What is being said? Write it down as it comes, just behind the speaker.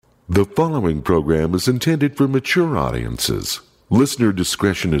The following program is intended for mature audiences. Listener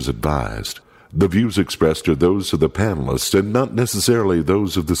discretion is advised. The views expressed are those of the panelists and not necessarily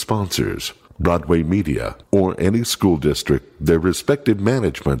those of the sponsors, Broadway Media, or any school district, their respective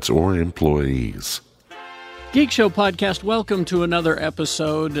managements, or employees. Geek Show Podcast, welcome to another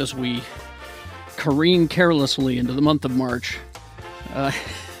episode as we careen carelessly into the month of March.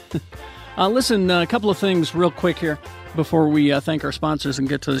 Listen, a couple of things real quick here before we thank our sponsors and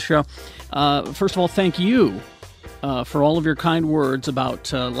get to the show. First of all, thank you for all of your kind words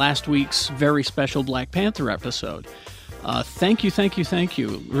about last week's very special Black Panther episode. Thank you.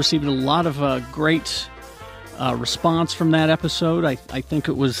 Received a lot of great response from that episode. I think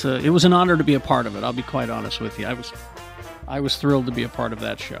it was an honor to be a part of it. I'll be quite honest with you. I was thrilled to be a part of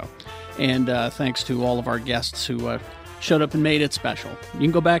that show. And thanks to all of our guests who showed up and made it special. You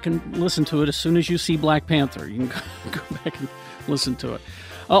can go back and listen to it as soon as you see Black Panther. You can go back and listen to it.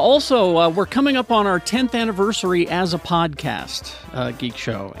 Also, we're coming up on our 10th anniversary as a podcast, Geek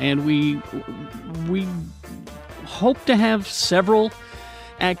Show, and we hope to have several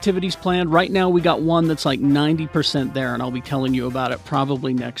activities planned. Right now, we got one that's like 90% there, and I'll be telling you about it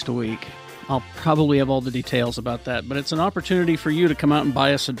probably next week. I'll probably have all the details about that, but it's an opportunity for you to come out and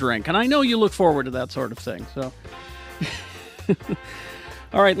buy us a drink, and I know you look forward to that sort of thing, so...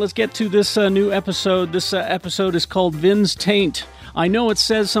 All right, let's get to this new episode. This episode is called Vin's Taint. I know it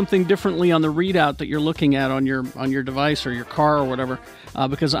says something differently on the readout that you're looking at on your device or your car or whatever,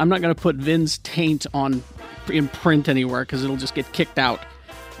 because I'm not going to put Vin's Taint in print anywhere because it'll just get kicked out.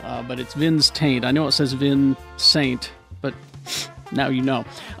 But it's Vin's Taint. I know it says Vin Saint, but now you know.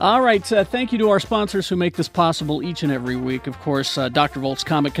 All right, thank you to our sponsors who make this possible each and every week. Of course, Dr. Volt's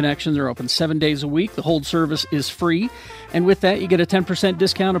Comic Connection. They're open 7 days a week. The hold service is free. And with that, you get a 10%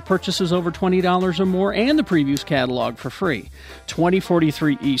 discount of purchases over $20 or more and the previews catalog for free.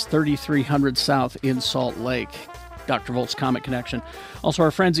 2043 East, 3300 South in Salt Lake. Dr. Volt's Comic Connection. Also,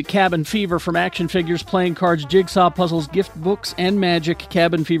 our friends at Cabin Fever, from action figures, playing cards, jigsaw puzzles, gift books, and magic.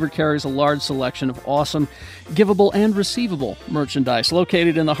 Cabin Fever carries a large selection of awesome givable and receivable merchandise.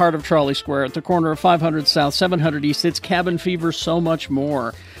 Located in the heart of Trolley Square at the corner of 500 South, 700 East, it's Cabin Fever, so much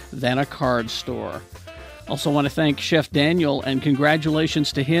more than a card store. Also want to thank Chef Daniel, and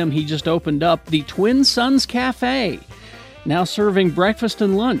congratulations to him. He just opened up the Twin Sons Cafe, now serving breakfast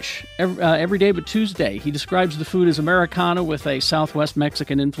and lunch every day but Tuesday. He describes the food as Americana with a Southwest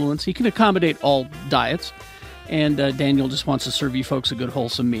Mexican influence. He can accommodate all diets. And Daniel just wants to serve you folks a good,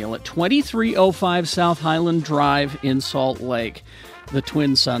 wholesome meal at 2305 South Highland Drive in Salt Lake, the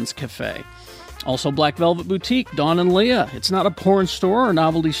Twin Sons Cafe. Also, Black Velvet Boutique, Dawn and Leah. It's not a porn store or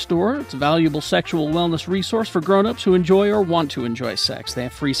novelty store. It's a valuable sexual wellness resource for grown-ups who enjoy or want to enjoy sex. They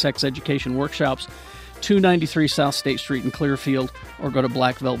have free sex education workshops, 293 South State Street in Clearfield, or go to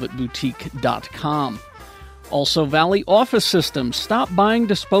blackvelvetboutique.com. Also, Valley Office Systems. Stop buying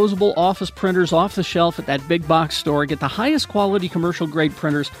disposable office printers off the shelf at that big box store. Get the highest quality commercial-grade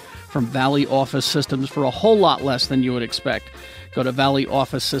printers from Valley Office Systems for a whole lot less than you would expect. Go to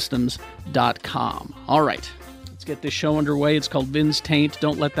valleyofficesystems.com. All right, let's get this show underway. It's called Vin's Taint.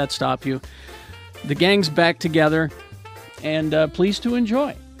 Don't let that stop you. The gang's back together, and please to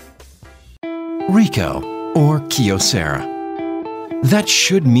enjoy. Ricoh or Kyocera. That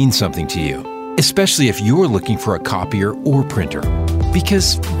should mean something to you, especially if you're looking for a copier or printer,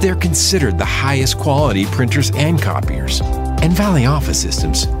 because they're considered the highest quality printers and copiers. And Valley Office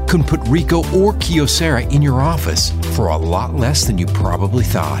Systems can put Ricoh or Kyocera in your office for a lot less than you probably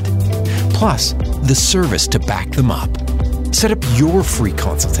thought. Plus, the service to back them up. Set up your free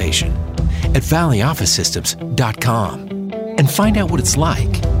consultation at valleyofficesystems.com and find out what it's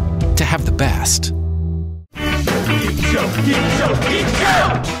like to have the best.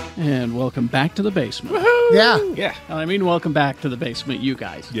 And welcome back to the basement. Woohoo! Yeah. I mean, welcome back to the basement, you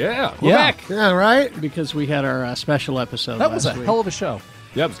guys. Yeah. We're back. Yeah, right? Because we had our special episode That was last a week. hell of a show.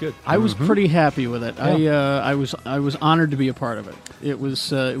 Yeah, it was good. I was pretty happy with it. Yeah. I was honored to be a part of it. It was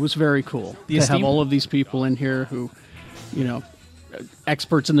very cool to have all of these people in here who,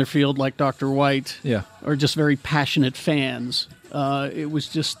 experts in their field like Dr. White, or just very passionate fans. It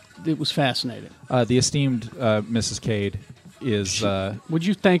was fascinating. The esteemed Mrs. Cade is. Would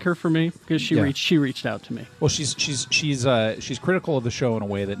you thank her for me? Because she reached out to me. Well, she's critical of the show in a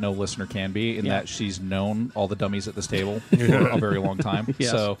way that no listener can be, in that she's known all the dummies at this table for a very long time.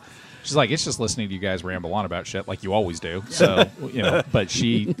 Yes. So she's like, it's just listening to you guys ramble on about shit like you always do. So but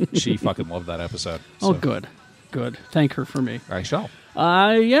she fucking loved that episode. So. Oh, good. Thank her for me. I shall.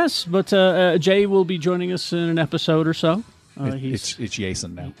 Yes, but Jay will be joining us in an episode or so. It's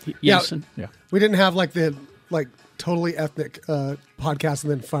Jason now. Jason. Yeah. We didn't have the totally ethnic podcast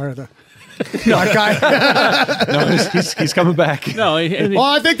and then fire the black guy. No, he's coming back. No, Well,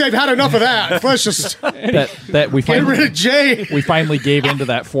 I think they've had enough of that. Let's just that we get rid finally of Jay. we finally gave into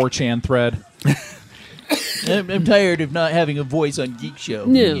that 4chan thread. I'm tired of not having a voice on Geek Show.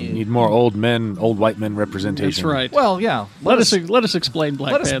 Yeah. Need more old white men representation. that's right. Well, yeah. let us explain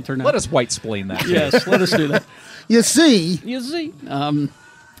Black Panther now. Let us white-splain that. Yes, let us do that. You see, You see,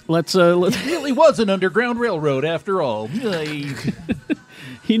 let's. It really was an underground railroad after all.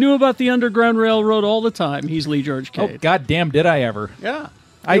 He knew about the Underground Railroad all the time. He's Lee George Oh, Cade. goddamn, did I ever? Yeah.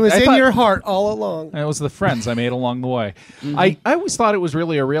 it was in thought- your heart all along. It was the friends I made along the way. Mm-hmm. I always thought it was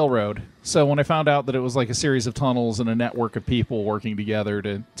really a railroad. So when I found out that it was like a series of tunnels and a network of people working together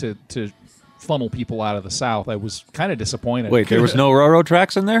to funnel people out of the South, I was kind of disappointed. Wait, there was no railroad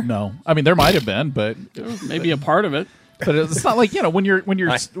tracks in there? No. I mean, there might have been, but Maybe a part of it. it's not like, when you're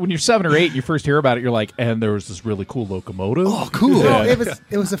 7 or 8 and you first hear about it, you're like, and there was this really cool locomotive. Oh, cool. No,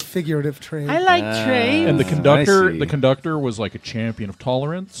 it was a figurative train. like trains. And I see. the conductor was like a champion of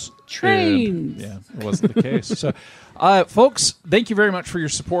tolerance. Trains. And, yeah, it wasn't the case. So, folks, thank you very much for your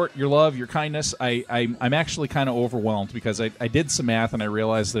support, your love, your kindness. I'm actually kind of overwhelmed because I did some math and I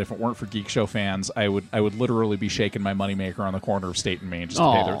realized that if it weren't for Geek Show fans, I would literally be shaking my moneymaker on the corner of State and Main just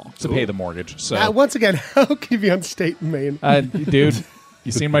to pay the mortige. So, Once again, how can you be on State and Main? dude,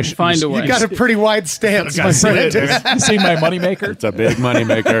 you seen my Find a way. You got a pretty wide stance, my friend. you seen my moneymaker? It's a big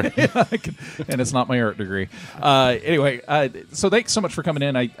moneymaker. And it's not my art degree. Anyway, so thanks so much for coming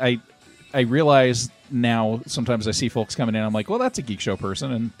in. I realize now sometimes I see folks coming in, I'm like, well, that's a Geek Show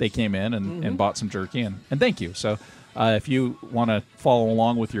person, and they came in and bought some jerky, and thank you. So if you want to follow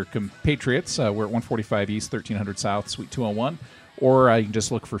along with your compatriots, we're at 145 East, 1300 South, Suite 201, or you can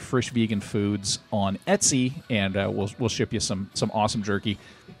just look for Frisch Vegan Foods on Etsy, and we'll ship you some awesome jerky.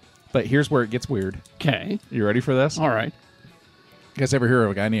 But here's where it gets weird. Okay. You ready for this? All right. You guys ever hear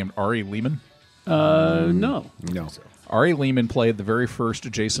of a guy named Ari Lehman? No. No. Ari Lehman played the very first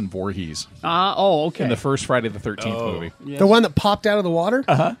Jason Voorhees Okay. in the first Friday the 13th movie. Yes. The one that popped out of the water?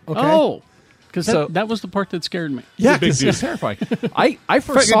 Uh-huh. Okay. Oh. Because So- that was the part that scared me. Yeah, it's terrifying. I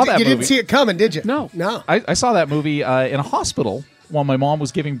first saw that you movie. didn't see it coming, did you? No. No. I saw that movie in a hospital while my mom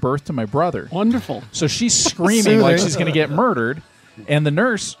was giving birth to my brother. Wonderful. So she's screaming like she's going to get murdered. And the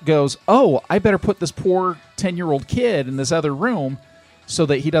nurse goes, oh, I better put this poor 10-year-old kid in this other room so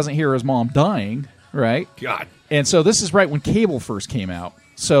that he doesn't hear his mom dying, right? God. And so this is right when cable first came out.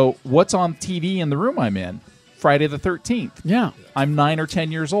 So what's on TV in the room I'm in? Friday the 13th. Yeah. I'm 9 or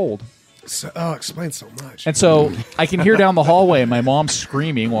 10 years old. Explains so much. And so I can hear down the hallway my mom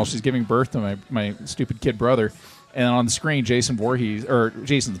screaming while she's giving birth to my stupid kid brother. And on the screen,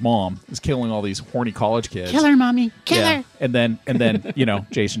 Jason's mom is killing all these horny college kids. Kill her, Mommy. Kill Yeah. her. And then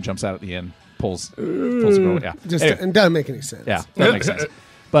Jason jumps out at the end, pulls the girl. Yeah. Just Anyway. and doesn't make any sense. Yeah, that makes sense.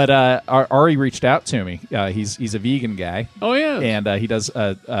 But Ari reached out to me. He's a vegan guy. Oh, yeah. And he does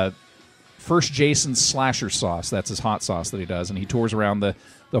First Jason's Slasher Sauce. That's his hot sauce that he does. And he tours around the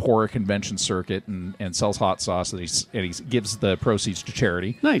horror convention circuit and sells hot sauce. And he gives the proceeds to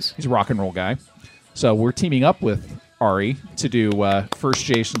charity. Nice. He's a rock and roll guy. So we're teaming up with Ari to do First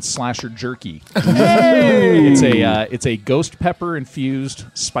Jason's Slasher Jerky. It's a ghost pepper infused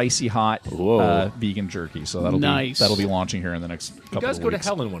spicy hot vegan jerky. So that'll be launching here in the next couple of weeks. You guys go to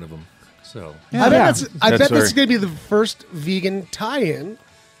hell in one of them. So I bet That's this is going to be the first vegan tie-in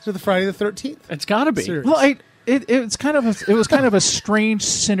to the Friday the 13th. It's got to be. series. Well, it was kind of a strange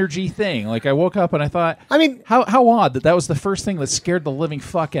synergy thing. Like I woke up and I thought, I mean, how odd that was the first thing that scared the living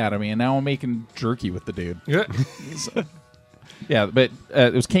fuck out of me, and now I'm making jerky with the dude. yeah. Yeah, but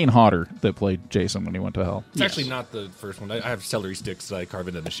it was Kane Hodder that played Jason when he went to hell. It's actually not the first one. I have celery sticks that I carve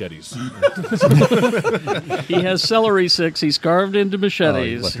into machetes. He has celery sticks. He's carved into Oh, you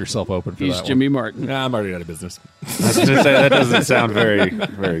machetes. left yourself open for He's that Jimmy Martin. Nah, I'm already out of business. I was gonna say, that doesn't sound very,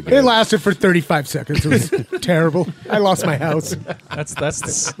 very it good. lasted for 35 seconds. It was terrible. I lost my house. one. That's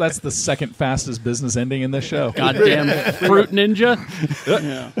the second fastest business ending in this show. Goddamn Fruit Ninja.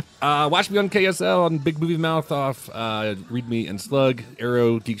 Yeah. Watch me on KSL on Big Movie Mouth Off, Read Me and Slug,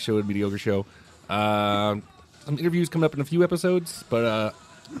 Arrow, Geek Show, and Mediocre Show. Some interviews coming up in a few episodes, but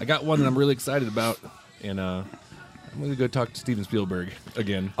I got one that I'm really excited about, and I'm going to go talk to Steven Spielberg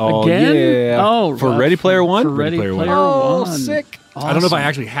again. Oh, Again? yeah. Oh, for Ready Player One? For Ready Player One. Oh, sick. I don't know if I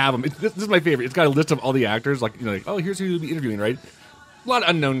actually have them. This is my favorite. It's got a list of all the actors, like oh, here's who you'll be interviewing, right? A lot of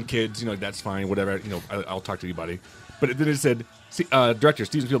unknown kids, like that's fine, whatever. I'll talk to anybody. But then it said, director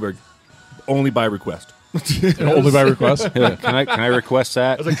Steven Spielberg, only by request. Only by request. Can I request I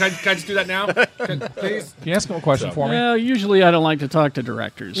that? was like, can I just do that now? Please? Can you ask him a question for me? Well, usually I don't like to talk to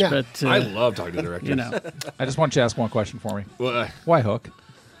directors, Yeah. but I love talking to directors. you know, I just want you to ask one question for me. Well, Why Hook?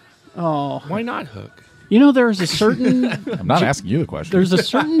 why not Hook? you know, there's a certain I'm not asking you the question. there's a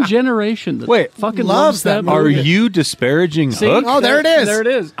certain generation that Wait, fucking loves that movie. Are you disparaging See? Hook? Oh, there it is. There it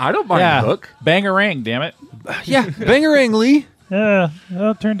is. I don't mind yeah, Hook. Bangarang, damn it. Yeah, Bangarang Lee. Yeah,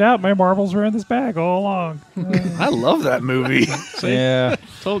 well, it turned out my marbles were in this bag all along. I love that movie. Yeah,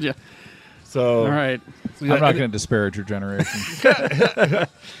 Told you. So, All right. I'm not going to disparage your generation.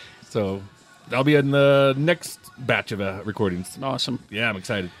 So, I'll be in the next batch of recordings. Awesome. Yeah, I'm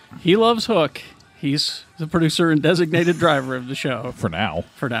excited. He loves Hook. He's the producer and designated driver of the show For now.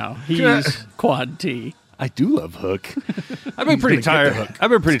 for now. He's Quad T. I do love Hook. I've been pretty tired.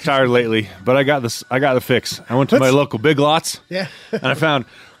 I've been pretty tired lately, but I got this. I got the fix. I went to my local Big Lots. Yeah. And I found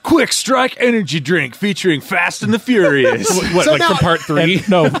Quick Strike energy drink featuring Fast and the Furious. What, So like now- from part 3?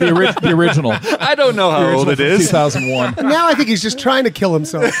 No, the original. I don't know how old it is. 2001. Now I think he's just trying to kill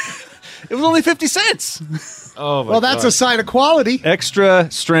himself. It was only 50 cents. Oh, my Well, that's God. a sign of quality.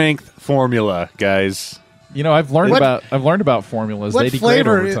 Extra strength formula, guys. You know, I've learned What- about formulas. What they degrade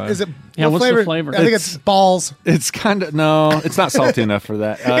flavor over time. is it? Yeah, what what's the flavor? I think it's balls. It's kind of it's not salty enough for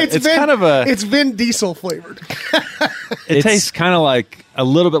that. It's Vin, kind of a. It's Vin Diesel flavored. It tastes kind of like a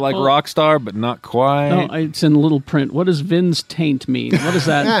little bit like Rockstar, but not quite. No, it's in little print. What does Vin's taint mean? What is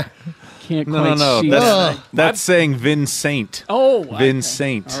that? Yeah. Can't No, quite no, see. no. that. That's saying Vin Saint. Oh, Vin okay.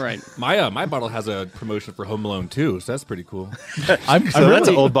 Saint. All right. My bottle has a promotion for Home Alone 2, so that's pretty cool. I'm that's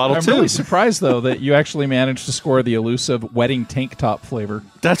an old bottle, I'm too. really surprised though that you actually managed to score the elusive wedding tank top flavor.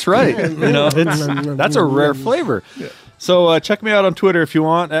 That's right. That's a rare flavor. So check me out on Twitter if you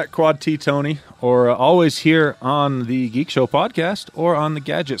want at Quad T Tony, or always here on the Geek Show podcast or on the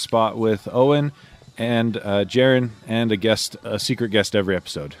Gadget Spot with Owen and Jaron and a secret guest every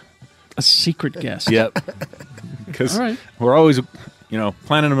episode. A secret guest. Yep. Because All right. we're always,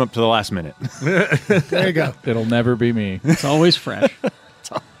 planning them up to the last minute. There you go. It'll never be me. It's always fresh.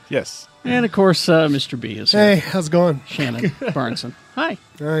 Yes. And of course, Mr. B is here. Hey, how's it going? Shannon Barneson. Hi.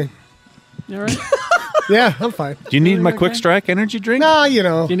 All right. You all right? Yeah, I'm fine. Do you need my Quick Strike energy drink? Nah, Do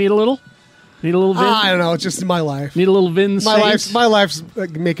you need a little? Need a little Vin? I don't know. It's just my life. Need a little Vin Saints? My life's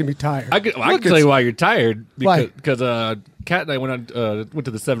making me tired. I can tell you why you're tired. Why? Because Kat and I went to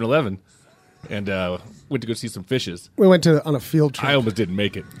the 7-Eleven and went to go see some fishes. We went on a field trip. I almost didn't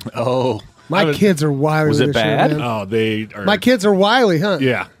make it. Oh. My kids are wily. Was it this year, bad? man. Oh, they are. My kids are wily, huh?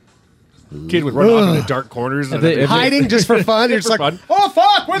 Yeah. Kid would run off in the dark corners. And they- Hiding just for fun. You're just For like, fun. oh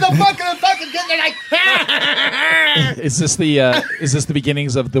fuck, where the fuck are the fucking kids? They're like, Is this the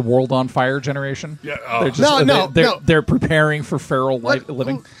beginnings of the world on fire generation? Yeah, They're just, No, they're preparing for feral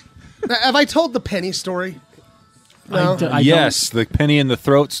living. have I told the Penny story? No. I Yes, the penny in the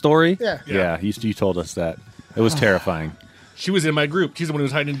throat story. Yeah. Yeah, you told us that. It was terrifying. she was in my group. She's the one who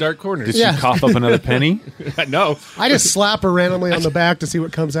was hiding in dark corners. Did Yeah. she cough up another penny? No. I just slap her randomly on the back to see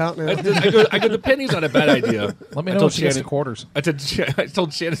what comes out now. I go, the penny's not a bad idea. Let me I know told if she gets the Shannon- quarters. I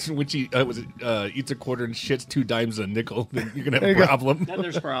told Shannon when she eats a quarter and shits 2 dimes a nickel, then you're gonna have There a you go. problem. Then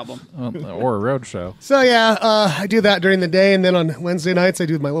there's a problem. Or a road show. So yeah, I do that during the day, and then on Wednesday nights I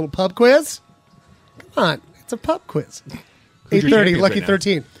do my little pub quiz. Come on, it's a pub quiz. Who's your 8:30, champions Lucky right now?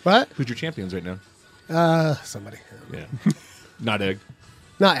 13. What? Who's your champions right now? Somebody. Yeah, not egg.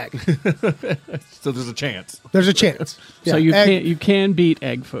 Not egg. So there's a chance. There's a chance. So Yeah, you can beat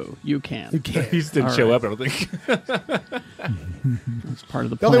Egg Foo. You can. You can't. He just didn't All show right. up. I don't think. It's part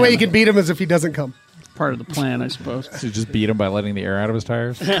of the The plan. only way you can beat him is if he doesn't come. Part of the plan, I suppose. So you just beat him by letting the air out of his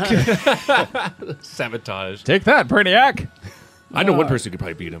tires. Sabotage. Take that, Brainiac. I know one person who could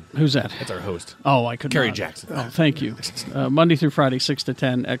probably beat him. Who's that? That's our host. Oh, I could Kerry not. Jackson. Oh, thank you. Monday through Friday, 6 to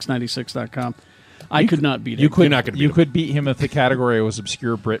 10, x96.com. I could not beat You it. could not gonna beat you him. could beat him if the category was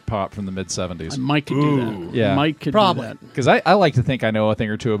obscure Britpop from the mid '70s. Mike could do that. Yeah. Mike could Probably. do that. Because I like to think I know a thing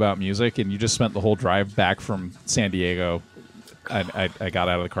or two about music, and you just spent the whole drive back from San Diego. I got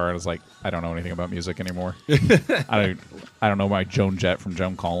out of the car and was like, I don't know anything about music anymore. I don't know my Joan Jett from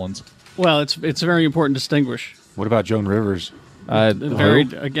Joan Collins. Well, it's a very important distinguish. What about Joan Rivers?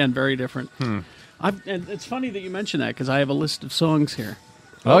 Very different. And it's funny that you mention that because I have a list of songs here.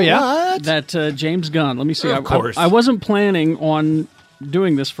 Oh yeah, What? That James Gunn. Let me see. Of course. I wasn't planning on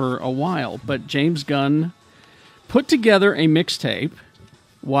doing this for a while, but James Gunn put together a mixtape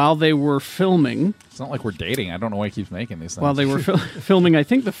while they were filming. it's not like we're dating. I don't know why he keeps making these things. While they were filming, I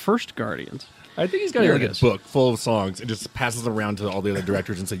think the first Guardians. I think he's got There like it a is. book full of songs and just passes them around to all the other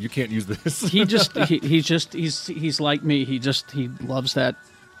directors and says, "You can't use this." He's like me. He loves that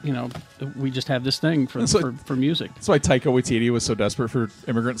we just have this thing for music. That's why Taika Waititi was so desperate for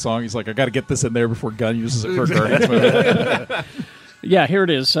Immigrant Song. He's like, I got to get this in there before Gunn uses it for a Guardians movie. Yeah, here it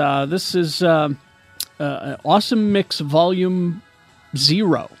is. This is Awesome Mix Volume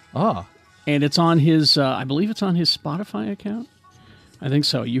 0. Ah. And it's on his, I believe it's on his Spotify account. I think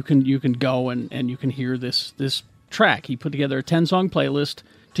so. You can go and you can hear this track. He put together a 10-song playlist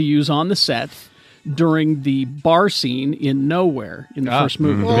to use on the set during the bar scene in Nowhere in the first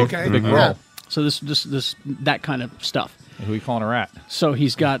movie. Oh, okay. The big Yeah. brawl. So this that kind of stuff. Who are you calling a rat? So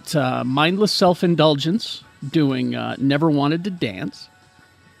he's got Mindless Self-Indulgence doing Never Wanted to Dance.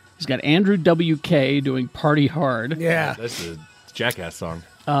 He's got Andrew WK doing Party Hard. Yeah. That's a Jackass song.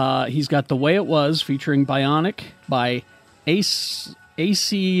 He's got The Way It Was featuring Bionic by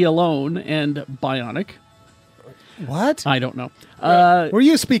AC Alone and Bionic. What? I don't know. Were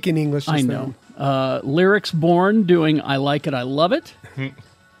you speaking English just I then? know. Lyrics Born doing I Like It, I Love It.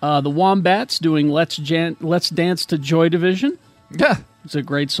 The Wombats doing Let's Dance to Joy Division. Yeah. It's a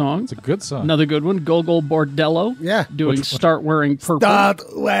great song. It's a good song. Another good one. Gogol Bordello. Yeah. Doing Start Wearing Purple. Start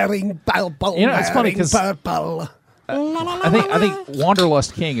wearing purple. You know, it's funny wearing 'cause- purple. I think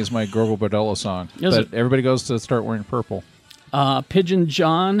Wanderlust King is my Gogol Bordello song. Is but it? everybody goes to Start Wearing Purple. Pigeon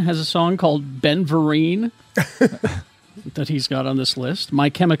John has a song called Ben Vereen that he's got on this list. My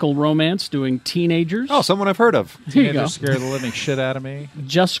Chemical Romance doing Teenagers. Oh, someone I've heard of. Here you go. Scare the living shit out of me.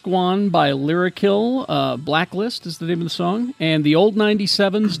 Jusquan by Lyrikill. Blacklist is the name of the song. And the Old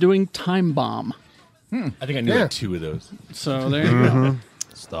 97s doing Time Bomb. I think I knew like 2 of those. So there you go.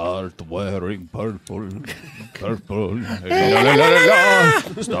 Start wearing purple, purple.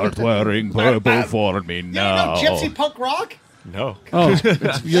 Start wearing purple for me now. Gypsy punk rock? No. Oh,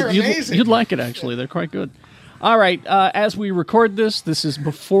 They're amazing. you'd like it, actually. They're quite good. All right. As we record this is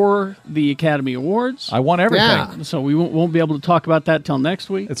before the Academy Awards. I won everything. Yeah. So we won't be able to talk about that till next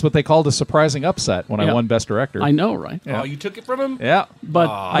week. It's what they called a surprising upset when Yeah. I won Best Director. I know, right? Oh, you took it from him? Yeah. But,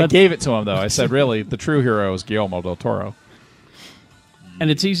 I gave it to him, though. I said, really, the true hero is Guillermo del Toro. and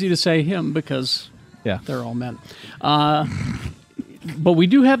it's easy to say him because Yeah. they're all men. But we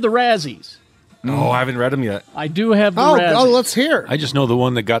do have the Razzies. Oh, I haven't read them yet. I do have the Oh, Razzies. let's hear. I just know the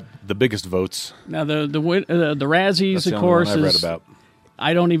one that got the biggest votes. Now the Razzies, That's the of only course, one I've read is about.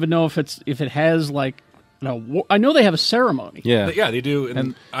 I don't even know if it has like no. I know they have a ceremony. Yeah. Yeah, they do.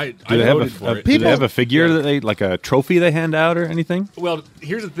 And I Do they voted have for it. do they have a figure that they like a trophy they hand out or anything? Well,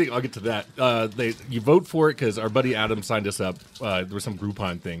 here's the thing. I'll get to that. You vote for it because our buddy Adam signed us up. There was some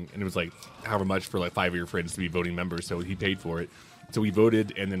Groupon thing, and it was like however much for like 5 of your friends to be voting members. So he paid for it. So we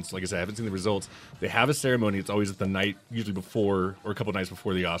voted, and then, like I said, I haven't seen the results. They have a ceremony. It's always at the night, usually before or a couple nights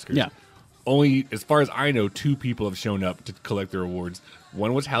before the Oscars. Yeah. Only, as far as I know, 2 people have shown up to collect their awards.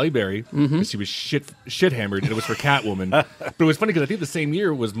 One was Halle Berry, because she was shit hammered, and it was for Catwoman. But it was funny because I think the same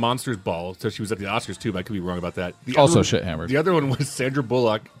year was Monsters Ball, so she was at the Oscars too. But I could be wrong about that. The Also other one- shit-hammered. The other one was Sandra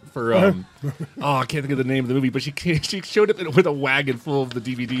Bullock for I can't think of the name of the movie, but she showed up with a wagon full of the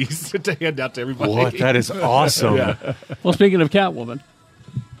DVDs to hand out to everybody. What? That is awesome. Yeah. Well, speaking of Catwoman,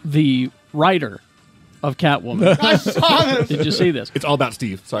 the writer of Catwoman. I saw this. Did you see this? It's all about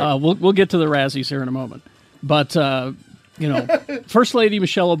Steve. Sorry. We'll get to the Razzies here in a moment, but First Lady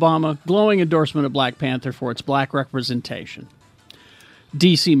Michelle Obama glowing endorsement of Black Panther for its black representation.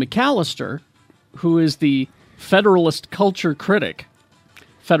 D.C. McAllister, who is the Federalist culture critic.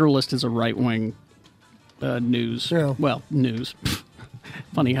 Federalist is a right-wing news. Yeah. Well, news.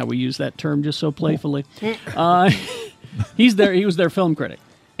 Funny how we use that term just so playfully. He was their film critic.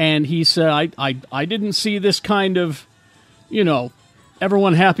 And he said, I didn't see this kind of,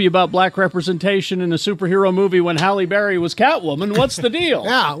 everyone happy about black representation in a superhero movie when Halle Berry was Catwoman. What's the deal?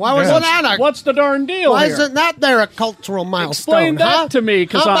 Yeah, why wasn't that What's the darn deal Why here? isn't that there a cultural milestone? Explain that huh? to me,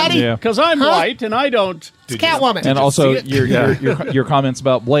 because Huh, I'm, buddy? Yeah. I'm Huh? white and I don't. It's Catwoman. And also, see it? your comments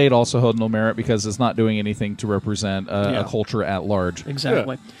about Blade also hold no merit because it's not doing anything to represent Yeah. a culture at large.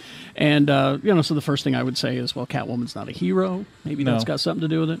 Exactly. And, so the first thing I would say is, well, Catwoman's not a hero. Maybe No. that's got something to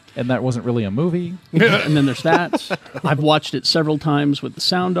do with it. And that wasn't really a movie. And then there's that. I've watched it several times with the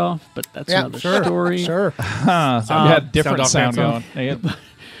sound off, but that's Yeah, another sure. story. Sure. You had different sound sound off, going. Yeah.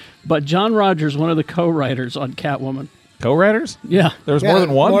 But John Rogers, one of the co-writers on Catwoman, Co-writers? yeah, There was Yeah, more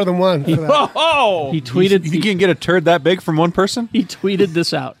than one? More than one. for that. Oh! he tweeted You can get a turd that big from one person? he tweeted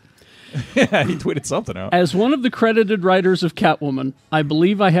this out. he tweeted something out. As one of the credited writers of Catwoman, I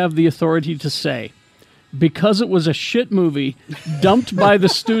believe I have the authority to say, because it was a shit movie dumped by the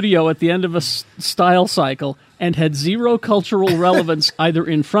studio at the end of a style cycle and had zero cultural relevance either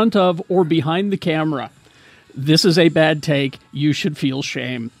in front of or behind the camera, this is a bad take. You should feel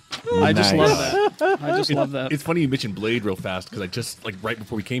shame. I just love that. I just love that. It's funny you mentioned Blade real fast because I just right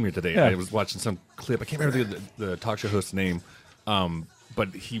before we came here today, Yeah. I was watching some clip. I can't remember the talk show host's name, but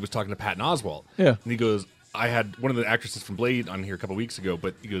he was talking to Patton Oswalt. Yeah. And he goes, I had one of the actresses from Blade on here a couple weeks ago,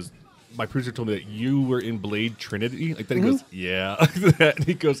 but he goes, my producer told me that you were in Blade Trinity. Like that, he goes, yeah. And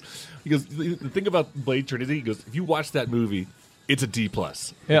he goes, the thing about Blade Trinity, he goes, if you watch that movie, it's a D+.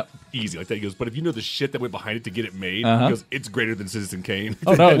 Yeah. Easy like that. He goes, but if you know the shit that went behind it to get it made, Uh-huh. he goes, it's greater than Citizen Kane.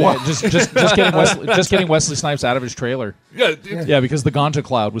 Oh no! just getting Wesley Snipes out of his trailer. Yeah, because the Ganja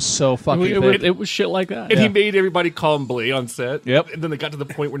Cloud was so fucking It, thick. it was shit like that. And he made everybody call him Blade on set. Yep. And then they got to the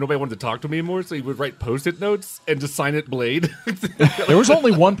point where nobody wanted to talk to him anymore, so he would write Post-it notes and just sign it Blade. There was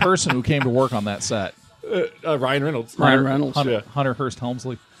only one person who came to work on that set. Ryan Reynolds. Ryan Reynolds. Hunter Hearst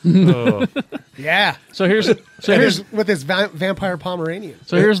Helmsley. Yeah. So here's with his vampire Pomeranian.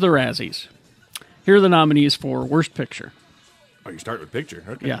 So here's the Razzies. Here are the nominees for Worst Picture. Oh, you start with picture.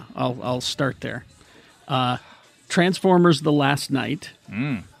 Okay. Yeah, I'll start there. Transformers: The Last Night,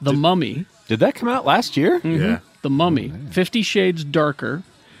 The Mummy, Did that come out last year? Yeah. The Mummy, 50 Shades Darker,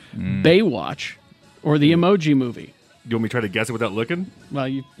 Baywatch, or the Emoji Movie. You want me to try to guess it without looking? Well,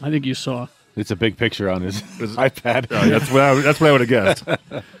 I think you saw. It's a big picture on his iPad. Oh, that's what I would have guessed.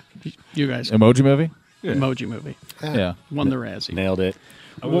 You guys, Emoji Movie. Emoji Movie Yeah. won the Razzie. Nailed it.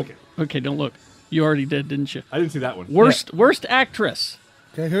 Okay, don't look. You already did, didn't you? I didn't see that one. Worst actress: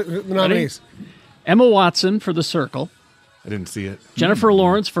 Okay, who are the nominees? Emma Watson for The Circle, I didn't see it. Jennifer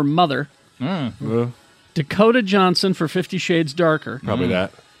Lawrence for Mother, Well, Dakota Johnson for 50 Shades Darker, probably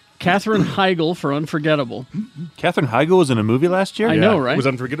that. Katherine Heigl for Unforgettable, Katherine Heigl was in a movie last year? I know, right? It was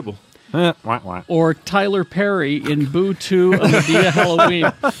unforgettable. Wah, wah. or Tyler Perry in Boo 2 A Medea Halloween.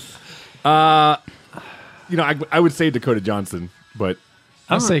 I would say Dakota Johnson, but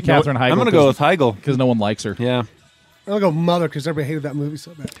I'll say Katherine Heigl. I'm going to go with Heigl. because no one likes her. Yeah. I'll go Mother because everybody hated that movie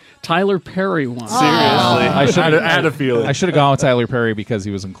so bad. Tyler Perry won. I should I had a feeling. I should have gone with Tyler Perry because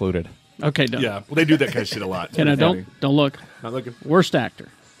he was included. Okay, done. Yeah, well, they do that kind of shit a lot. Okay, now don't look. Not looking. Worst actor.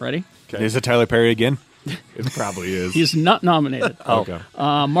 Ready? Is it Tyler Perry again? It probably is. He's not nominated. Okay.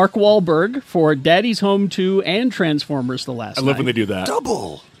 Mark Wahlberg for Daddy's Home 2 and Transformers: The Last I love when they Night. do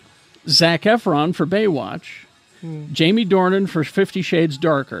that. Zac Efron for Baywatch. Jamie Dornan for 50 Shades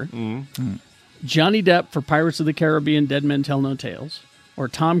Darker. Johnny Depp for Pirates of the Caribbean: Dead Men Tell No Tales. Or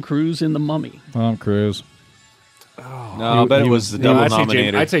Tom Cruise in The Mummy. Tom Cruise. No, I bet it was the double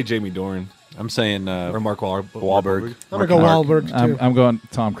nominated. I'd say Jamie Dorn I'm saying or Mark Wahlberg. I'm going to go Wahlberg, too. I'm going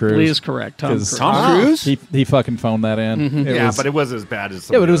Tom Cruise. Lee is correct. Tom 'Cause Cruise. Tom Cruise? He fucking phoned that in. It Yeah, was, but it wasn't as bad as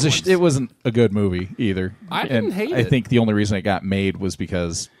some yeah, of but the it was other ones. it wasn't a good movie either. I didn't And hate I it. think the only reason it got made was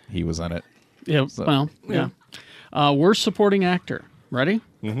because he was in it. Yeah, well, yeah. Worst supporting actor. Ready?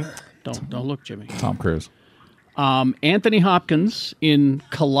 Don't look, Jimmy. Tom Cruise. Anthony Hopkins in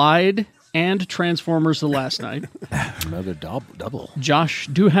Collide and Transformers: The Last Night. Another double. Josh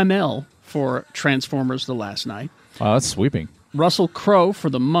Duhamel for Transformers: The Last Night. Wow, that's sweeping. Russell Crowe for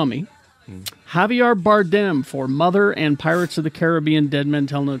The Mummy. Javier Bardem for Mother and Pirates of the Caribbean: Dead Men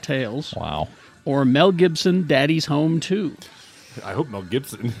Tell No Tales. Wow. Or Mel Gibson, Daddy's Home 2. I hope Mel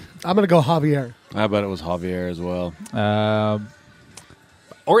Gibson I'm going to go Javier. I bet it was Javier as well.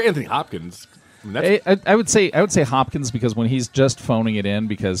 or Anthony Hopkins. I mean, that's, I would say Hopkins because when he's just phoning it in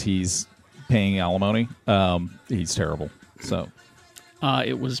because he's paying alimony, he's terrible. So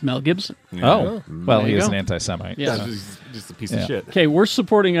It was Mel Gibson. well, There he you is go. an anti-Semite. Yeah. so he's just a piece Yeah. of shit. Okay, worst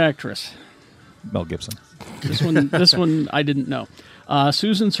supporting actress. Mel Gibson. This one I didn't know.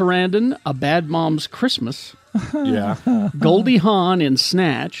 Susan Sarandon, A Bad Mom's Christmas. Yeah. Goldie Hawn in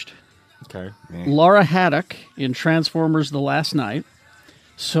Snatched. Okay. Laura Haddock in Transformers: The Last Night.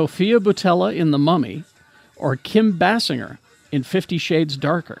 Sophia Boutella in The Mummy. Or Kim Basinger in 50 Shades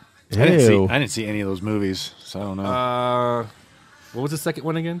Darker. I didn't Ew. see any of those movies, so I don't know. What was the second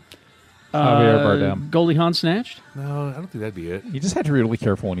one again? Javier Bardem. Goldie Hawn Snatched. No, I don't think that'd be it. You just have to be really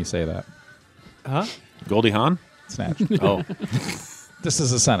careful when you say that. Goldie Hawn? Snatched. Oh. This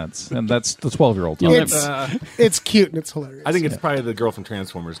is a sentence, and that's the 12-year-old. You'll It's, it's cute and it's hilarious. I think it's probably the girl from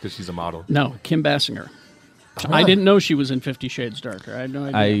Transformers because she's a model. No, Kim Basinger. I didn't know she was in 50 Shades Darker. I had no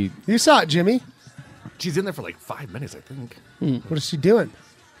idea. You saw it, Jimmy. She's in there for like 5 minutes, I think. What is she doing?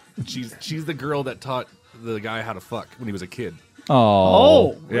 She's the girl that taught the guy how to fuck when he was a kid.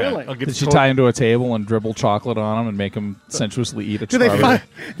 Oh, Yeah. really? I'll get Did she told- tie him to a table and dribble chocolate on him and make him sensuously eat a Did they strawberry?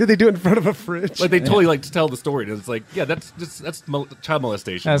 did they do it in front of a fridge? Like they totally like to tell the story, and it's like, yeah, that's child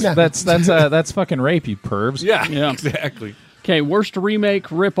molestation. That's fucking rape, you pervs. yeah, Yeah. exactly. Okay, worst remake,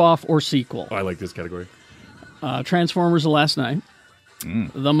 ripoff, or sequel. Oh, I like this category. Transformers: The Last Night.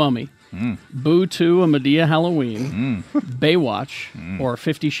 The Mummy. Boo 2, A Medea Halloween, Baywatch, or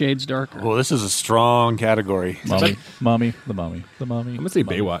 50 Shades Darker. Well, this is a strong category. The Mummy. I'm gonna say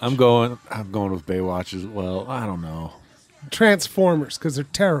Baywatch. I'm going with Baywatch as well. I don't know. Transformers, because they're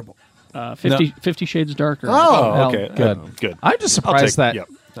terrible. 50 Shades Darker. Oh, okay, good. good. I'm just surprised that Yep,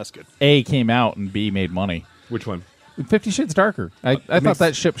 that's good. A came out and B made money. Which one? 50 Shades Darker. I thought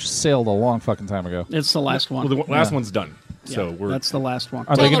that ship sailed a long fucking time ago. It's the last one. Well, the last one's done. So Yeah, that's the last one.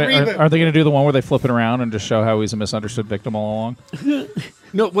 Are they Tell going the to reboot. are they going to do the one where they flip it around and just show how he's a misunderstood victim all along?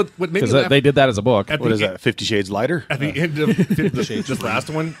 No, what made me Because laugh they did that as a book. at What the is that? 50 Shades Lighter? At the end of this last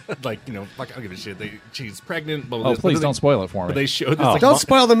one, like, you know, like, I don't give a shit. She's pregnant. Blah, blah, Oh, blah, please but don't spoil it for But me. they showed this. Like, Don't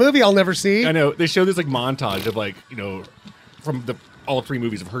spoil the movie I'll never see. I know they show this like montage of like, you know, from all three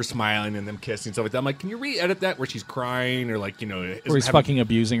movies of her smiling and them kissing and stuff like that. I'm like, can you re-edit that where she's crying or like, you know, Where he's fucking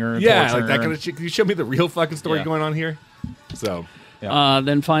abusing her. And yeah, torturing like that her. kind of shit. Can you show me the real fucking story Yeah. going on here? So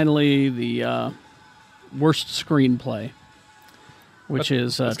Then finally, the worst screenplay, which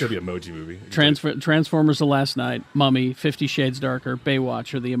is it's gonna be an emoji movie. Transformers: The Last Night, Mummy, 50 Shades Darker,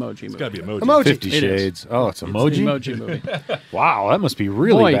 Baywatch, or the Emoji Movie. It's gotta be emoji. Emoji. 50 It is. Shades. Oh, it's The emoji? Emoji Movie. Wow, that must be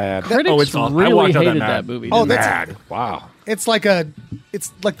really Boy, bad. critics Oh, it's awful. I really walked out hated that that mad. movie. Oh, didn't they? that's Wow. it's like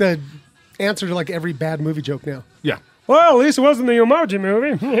the answer to like every bad movie joke now. Yeah. Well, at least it wasn't the Emoji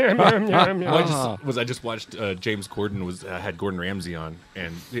Movie. I just watched James Corden had Gordon Ramsay on,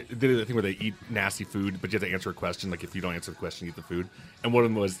 and they did a thing where they eat nasty food, but you have to answer a question. Like if you don't answer the question, you eat the food. And one of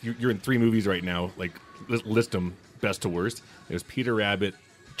them was you're in 3 movies right now. Like list them best to worst. It was Peter Rabbit,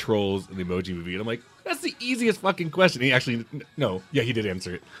 Trolls, and the Emoji Movie. And I'm like, that's the easiest fucking question. He actually he did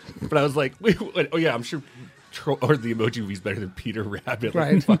answer it, but I was like, wait, oh yeah, I'm sure. Or the Emoji Movie is better than Peter Rabbit. Like,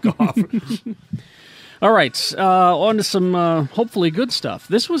 Right. fuck off. All right, on to some hopefully good stuff.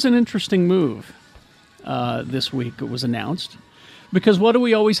 This was an interesting move this week. It was announced because what do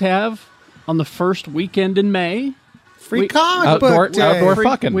we always have on the first weekend in May? Free comic book day. outdoor Free-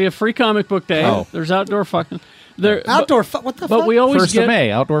 fucking. We have free comic book day. Oh. There's outdoor fucking. There, Outdoor what the but fuck? we always First get of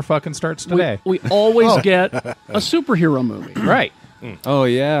May, outdoor fucking starts today. we always get a superhero movie. Right. Oh,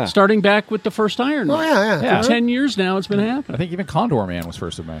 yeah. Starting back with the first Iron Man. Oh, yeah. Yeah. For 10 years now, it's been happening. I think even Condor Man was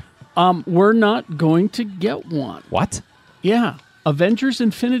first of May. We're not going to get one. What? Yeah. Avengers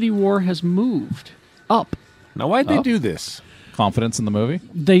Infinity War has moved up. Now, why'd they do this? Confidence in the movie?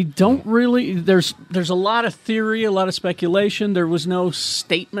 They don't really. There's a lot of theory, a lot of speculation. There was no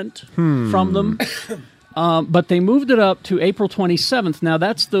statement from them, but they moved it up to April 27th. Now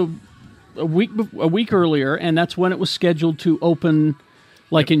that's a week earlier, and that's when it was scheduled to open,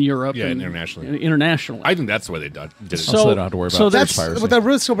 like in Europe, Yeah, and internationally. Internationally, I think that's the way they did it. So- So they don't have to worry about so first That's piracy. what that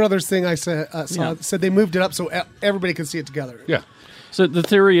Russo Brothers thing I said Yeah. said they moved it up so everybody could see it together. Yeah. So the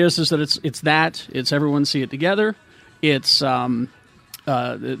theory is that it's everyone see it together. It's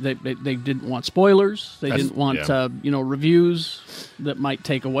they didn't want spoilers. They didn't want reviews that might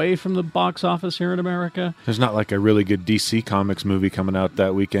take away from the box office here in America. There's not like a really good DC Comics movie coming out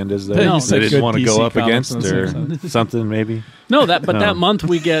that weekend, is there? No, they there's didn't want to good go DC up Comics against in or the same something, maybe? No, that No. that month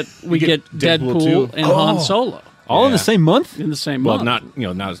we get Deadpool Deadpool 2. and Han Solo All in the same month? in the same Well, month.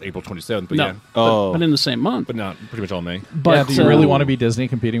 not as April 27th, but no, yeah. but in the same month. But not pretty much all May. But Yeah, do you really want to be Disney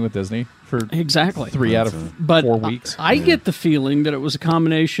competing with Disney for exactly 3 out of But 4 weeks? I get the feeling that it was a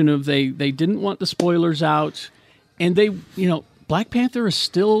combination of they didn't want the spoilers out, and Black Panther is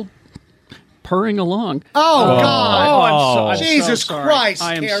still purring along. Oh, God. I'm Jesus so sorry. Christ,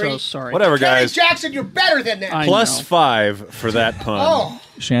 I am Terry. so sorry. Whatever, Terry guys. Jackson, you're better than that. I Plus know. 5 for that pun. Oh,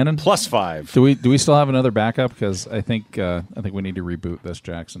 Shannon? Plus 5. Do we still have another backup? Because I think we need to reboot this,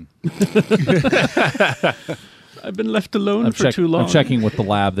 Jackson. I've been left alone for too long. I'm checking with the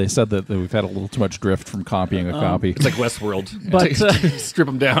lab. They said that we've had a little too much drift from copying a copy. It's like Westworld. But, strip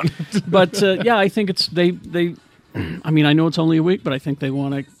them down. But yeah, I think it's they. I mean, I know it's only a week, but I think they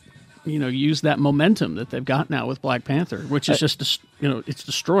want to, use that momentum that they've got now with Black Panther, which is just, it's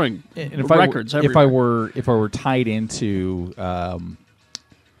destroying records. If I were tied into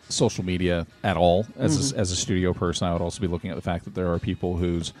social media at all as a studio person, I would also be looking at the fact that there are people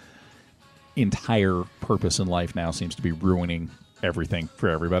whose entire purpose in life now seems to be ruining everything for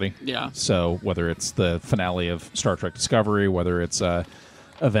everybody. Yeah. So whether it's the finale of Star Trek Discovery, whether it's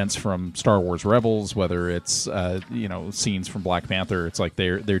events from Star Wars Rebels, whether it's scenes from Black Panther, it's like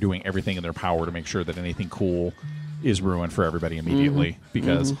they're doing everything in their power to make sure that anything cool is ruined for everybody immediately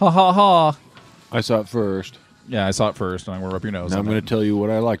because ha ha ha. I saw it first. Yeah, I saw it first, and I'm going to rub your nose. Now I'm going to tell you what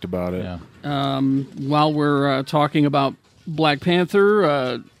I liked about it. Yeah. While we're talking about Black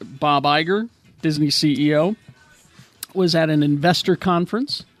Panther, Bob Iger, Disney CEO, was at an investor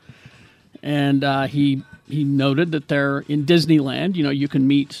conference, and he he noted that there in Disneyland, you can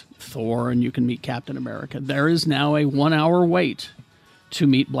meet Thor and you can meet Captain America. There is now a 1 hour wait to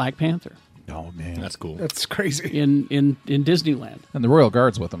meet Black Panther. Oh man, That's cool. That's crazy. in Disneyland. and the Royal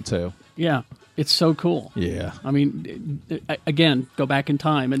Guard's with them too. Yeah, it's so cool. Yeah. I mean, again, go back in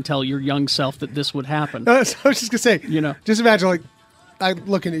time and tell your young self that this would happen. So I was just gonna say, You know. just imagine like I'm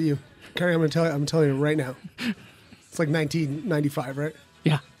looking at you, Carrie. I'm telling you right now. It's like 1995, right?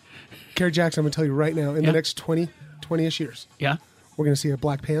 Yeah, Carrie Jackson, I'm gonna tell you right now. In Yeah. the next 20-ish years, yeah. we're gonna see a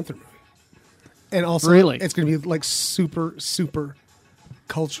Black Panther movie, and also Really? it's gonna be like super, super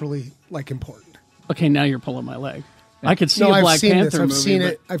culturally like important. Okay, now you're pulling my leg. I could see No, a I've Black seen Panther this. I've movie, seen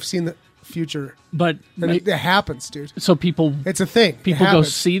but, it. I've seen the future. But And it happens, dude. so people It's a thing. It go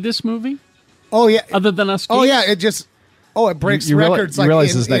happens. see this movie Oh yeah. other than us. Oh geeks? yeah. It just. Oh, it breaks You records. you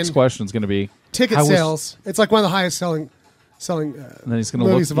realize in, his next in question is going to be ticket how was- sales. It's like one of the highest selling. and then he's going to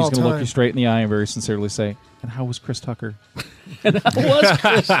look. movies He's of all going to look time. you straight in the eye and very sincerely say, "And how was Chris Tucker?" was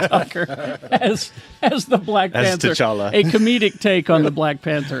Chris Tucker as the Black As Panther, T'Challa. a comedic take on the Black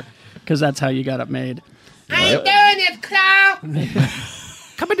Panther, because that's how you got it made. I ain't doing it, Claw.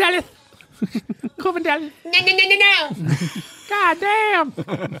 Come on, Dallas. Come on, Dallas. No. God damn,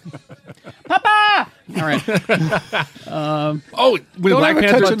 Papa! All right, Oh, when Black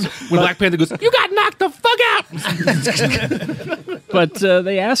Panther goes, you got knocked the fuck out. but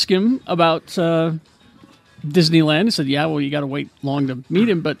they asked him about Disneyland. He said, "Yeah, well, you got to wait long to meet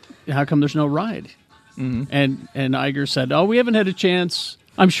him, but how come there's no ride?" And Iger said, "Oh, we haven't had a chance.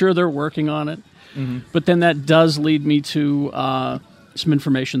 I'm sure they're working on it." But then that does lead me to some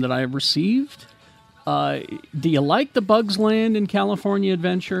information that I have received. Do you like the Bugs Land in California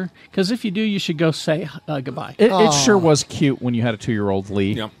Adventure? Because if you do, you should go say goodbye. It sure was cute when you had a 2-year-old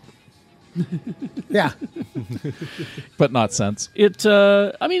Lee, Yep. Yeah. but not since. It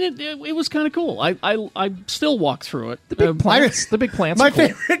was kind of cool. I still walk through it. The big plants. The big plants. My are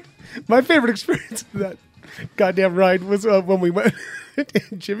cool. favorite experience of that goddamn ride was when we went.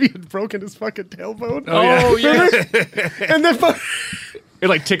 And Jimmy had broken his fucking tailbone. Oh, yeah. And then It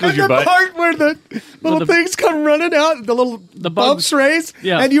like tickles and your the butt. part where the little the- things come running out, the little The bumps bugs. raise,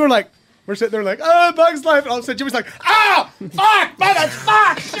 Yeah. and you were like, we're sitting there like, oh, Bug's Life. And all of a sudden, Jimmy's like, oh, fuck,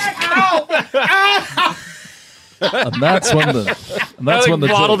 motherfuck, shit, ow, And that's when the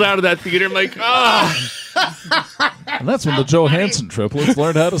waddled out of that theater. I'm like, and that's when the Johansson triplets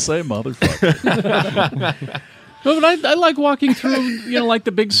learned how to say motherfucker. No, but I like walking through, like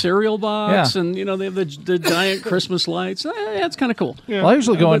the big cereal box, Yeah. and they have the giant Christmas lights. Yeah, it's kind of cool. Well, I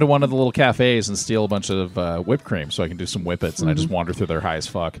usually go into one of the little cafes and steal a bunch of whipped cream so I can do some whippets, and I just wander through there high as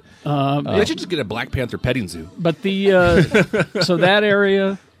fuck. they should just get a Black Panther petting zoo. But so that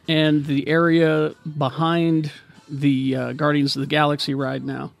area and the area behind the Guardians of the Galaxy ride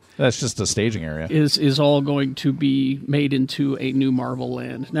now That's just a staging area. is all going to be made into a new Marvel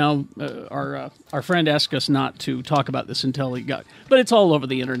land. Now, our friend asked us not to talk about this until he got, but it's all over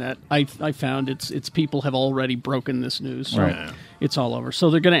the internet. I found it's people have already broken this news, so Right. it's all over. So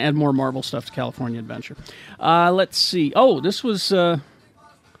they're going to add more Marvel stuff to California Adventure. Let's see. Oh, this was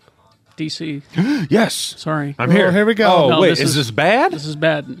DC. Yes. Sorry, I'm here. Oh, here we go. Oh, No, wait. this Is is- this bad? this is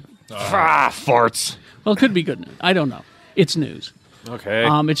bad. Farts. Well, it could be good news. I don't know. It's news. Okay.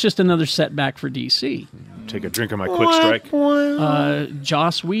 It's just another setback for DC. Take a drink of my quick strike.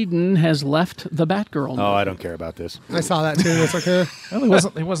 Joss Whedon has left the Batgirl. Oh, I don't care about this. I saw that too. It's like, Well,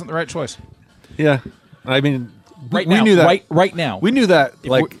 it wasn't the right choice. Yeah. I mean, Right we now, knew that. right now. We knew that If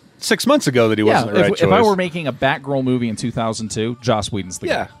like 6 months ago that he yeah, wasn't the right if choice. I were making a Batgirl movie in 2002, Joss Whedon's the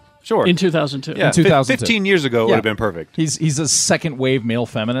yeah, guy. sure. in 2002. yeah, in 2002. 15 years ago it Yeah. would have been perfect. He's a second wave male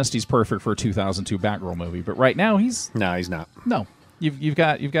feminist. He's perfect for a 2002 Batgirl movie. But right now, he's No, he's not. no. You've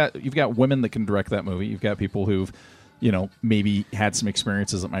got women that can direct that movie. You've got people who've, maybe had some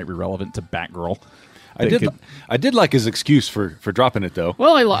experiences that might be relevant to Batgirl. I did like his excuse for dropping it though.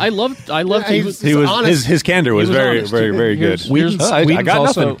 Well, I loved. he was- He was honest. his candor was was very honest. very very good. Here's- Whedon's, I Whedon's got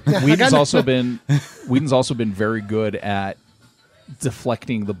also, nothing. Whedon's also been very good at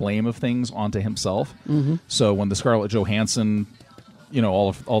deflecting the blame of things onto himself. Mm-hmm. So when the Scarlett Johansson,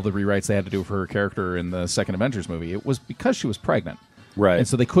 all the rewrites they had to do for her character in the second Avengers movie, it was because she was pregnant. Right. And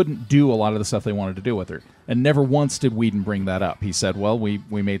so they couldn't do a lot of the stuff they wanted to do with her. And never once did Whedon bring that up. He said, well, we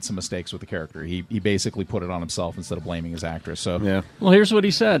made some mistakes with the character. He basically put it on himself instead of blaming his actress. So Yeah. Well, here's what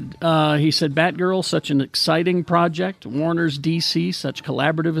he said. He said, "Batgirl, such an exciting project. Warner's DC, such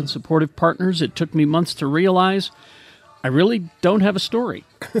collaborative and supportive partners. It took me months to realize I really don't have a story."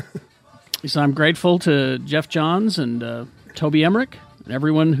 He said, "I'm grateful to Jeff Johns and Toby Emmerich and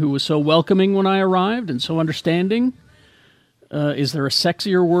everyone who was so welcoming when I arrived and so understanding. Is there a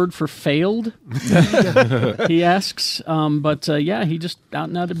sexier word for failed? He asks. But he just out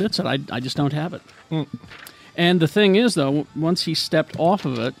and out admits it. I just don't have it. And the thing is, though, once he stepped off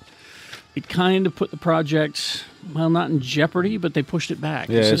of it, it kind of put the project, well, not in jeopardy, but they pushed it back.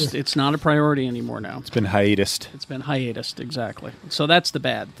 Yeah, It's not a priority anymore now. It's been hiatused. It's been hiatused, exactly. So that's the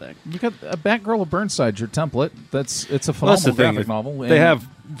bad thing. You got a Batgirl of Burnside's your template. It's a Well, that's phenomenal the thing. graphic novel. They have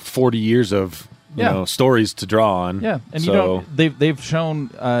 40 years of stories to draw on. Yeah, and so, they've shown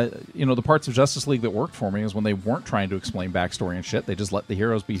the parts of Justice League that worked for me is when they weren't trying to explain backstory and shit. They just let the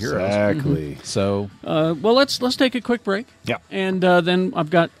heroes be heroes. Exactly. So, well, let's take a quick break. Yeah, and then I've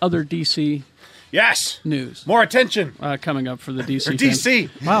got other DC. Yes, news. More attention coming up for the DC. Or DC.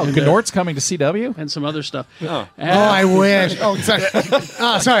 Wow, Gnort's coming to CW and some other stuff. Oh, I wish. Oh, sorry.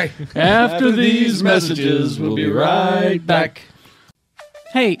 Sorry. After these messages, we'll be right back.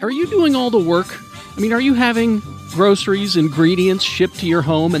 Hey, are you doing all the work? I mean, are you having groceries, ingredients shipped to your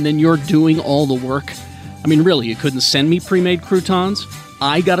home, and then you're doing all the work? I mean, really, you couldn't send me pre-made croutons?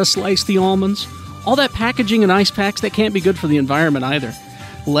 I gotta slice the almonds? All that packaging and ice packs, that can't be good for the environment either.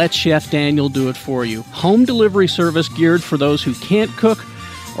 Let Chef Daniel do it for you. Home delivery service geared for those who can't cook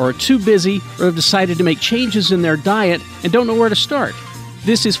or are too busy or have decided to make changes in their diet and don't know where to start.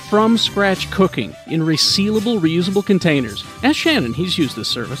 This is from-scratch cooking in resealable, reusable containers. Ask Shannon, he's used this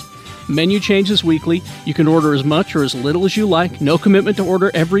service. Menu changes weekly. You can order as much or as little as you like. No commitment to order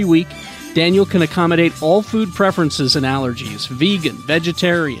every week. Daniel can accommodate all food preferences and allergies. Vegan,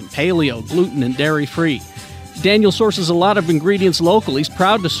 vegetarian, paleo, gluten, and dairy-free. Daniel sources a lot of ingredients locally. He's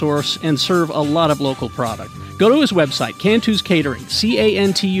proud to source and serve a lot of local product. Go to his website, Cantus Catering,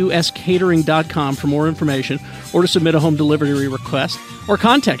 Cantus catering.com for more information or to submit a home delivery request or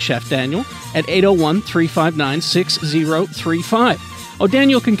contact Chef Daniel at 801-359-6035. Oh,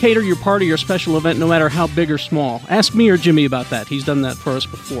 Daniel can cater your party or special event no matter how big or small. Ask me or Jimmy about that. He's done that for us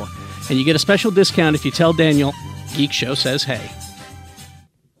before. And you get a special discount if you tell Daniel Geek Show says hey.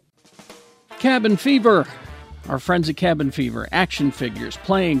 Cabin Fever. Our friends at Cabin Fever, action figures,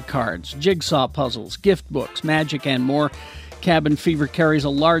 playing cards, jigsaw puzzles, gift books, magic, and more. Cabin Fever carries a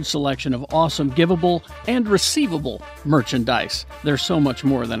large selection of awesome giveable and receivable merchandise. They're so much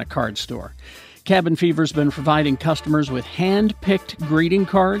more than a card store. Cabin Fever's been providing customers with hand-picked greeting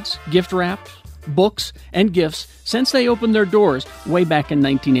cards, gift wraps, books, and gifts since they opened their doors way back in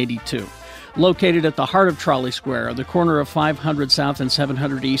 1982. Located at the heart of Trolley Square, the corner of 500 South and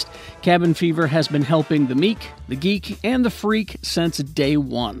 700 East, Cabin Fever has been helping the meek, the geek, and the freak since day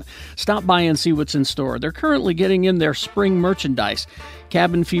one. Stop by and see what's in store. They're currently getting in their spring merchandise.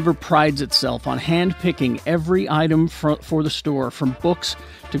 Cabin Fever prides itself on hand-picking every item for the store, from books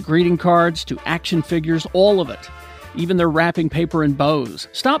to greeting cards to action figures, all of it. Even their wrapping paper and bows.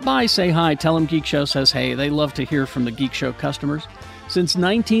 Stop by, say hi, tell them Geek Show says hey. They love to hear from the Geek Show customers. Since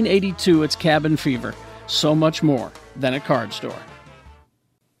 1982, it's Cabin Fever. So much more than a card store.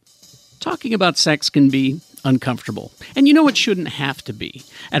 Talking about sex can be uncomfortable. And you know it shouldn't have to be.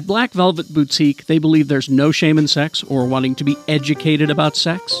 At Black Velvet Boutique, they believe there's no shame in sex or wanting to be educated about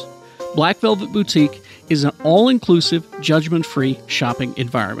sex. Black Velvet Boutique is an all-inclusive, judgment-free shopping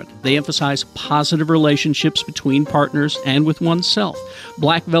environment. They emphasize positive relationships between partners and with oneself.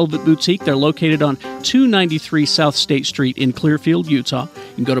 Black Velvet Boutique, they're located on 293 South State Street in Clearfield, Utah.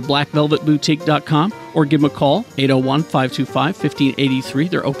 You can go to blackvelvetboutique.com or give them a call, 801-525-1583.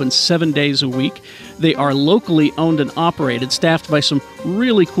 They're open 7 days a week. They are locally owned and operated, staffed by some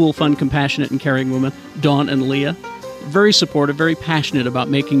really cool, fun, compassionate, and caring women, Dawn and Leah. Very supportive, very passionate about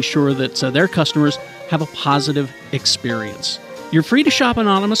making sure that their customers have a positive experience. You're free to shop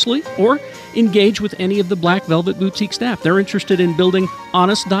anonymously or engage with any of the Black Velvet Boutique staff. They're interested in building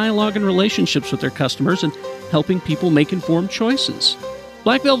honest dialogue and relationships with their customers and helping people make informed choices.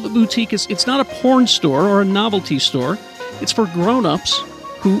 Black Velvet Boutique it's not a porn store or a novelty store. It's for grown-ups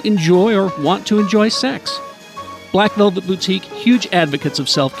who enjoy or want to enjoy sex. Black Velvet Boutique, huge advocates of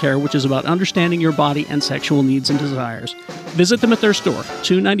self-care, which is about understanding your body and sexual needs and desires. Visit them at their store,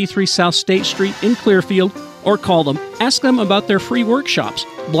 293 South State Street in Clearfield, or call them. Ask them about their free workshops.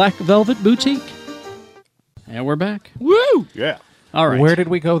 Black Velvet Boutique. And we're back. Woo! Yeah. All right. Where did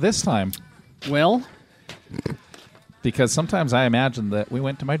we go this time? Well, because sometimes I imagine that we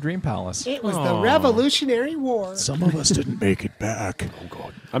went to my dream palace. It was the Revolutionary War. Some of us didn't make it back. Oh,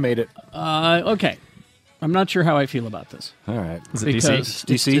 God. I made it. Okay. I'm not sure how I feel about this. All right. Is it because DC?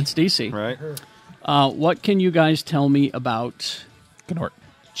 DC? It's DC. Right. What can you guys tell me about Gnort.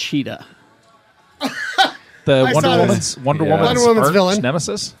 Cheetah? The I Wonder saw Woman's Wonder Woman's arch villain.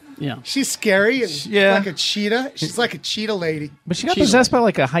 nemesis? Yeah. She's scary and Yeah. like a cheetah. She's like a cheetah lady. But she got possessed by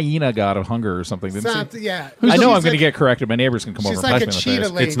like a hyena god of hunger or something, didn't Sounds- she? yeah. I know She's I'm going to like- get corrected. My neighbors can come over she's and like punch a me in the cheetah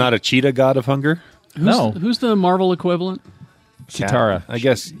face. lady. It's not a cheetah god of hunger. No. Who's the Marvel equivalent? Chitara. I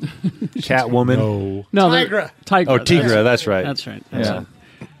guess Catwoman. No, Tigra. Tigra. Oh, Tigra. That's right. That's right. Yeah.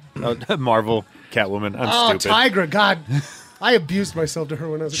 Oh, Marvel Catwoman. I'm Oh, stupid. Tigra. God. I abused myself to her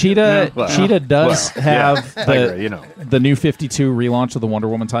when I was a Cheetah, Well, Cheetah does have the, Tigra, you know. the new 52 relaunch of the Wonder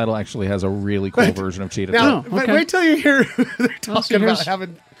Woman title actually has a really cool version of Cheetah. Now, too. but okay. wait till you hear who they're talking about here's-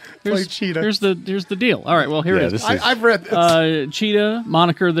 having played Cheetah. Here's the deal. All right, well, here Yeah, it is. this is- I've read this. Cheetah,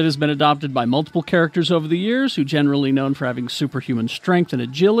 moniker that has been adopted by multiple characters over the years, who generally known for having superhuman strength and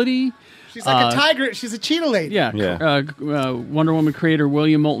agility. She's like a tiger. She's a cheetah lady. Yeah. Yeah. Wonder Woman creator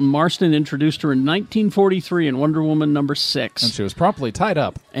William Moulton Marston introduced her in 1943 in Wonder Woman number 6. And she was promptly tied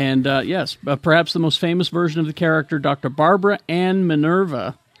up. And yes, perhaps the most famous version of the character, Dr. Barbara Ann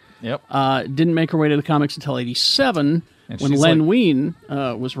Minerva, Yep. didn't make her way to the comics until 87 And when she's Len like- Wein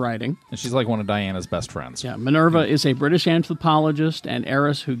was writing. And she's like one of Diana's best friends. Yeah, Minerva is a British anthropologist and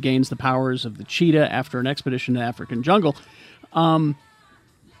heiress who gains the powers of the cheetah after an expedition to African jungle.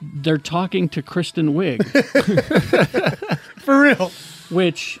 They're talking to Kristen Wiig, For real.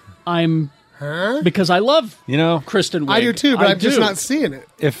 which I'm because I love You know, Kristen Wiig. I do too, but I'm just do. not seeing it.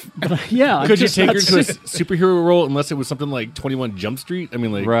 if Yeah, I'm Could you just take not her into a seeing- superhero role unless it was something like 21 Jump Street? I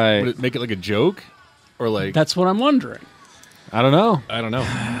mean, like, Right. would it make it like a joke? Or like, That's what I'm wondering. I don't know. I don't know.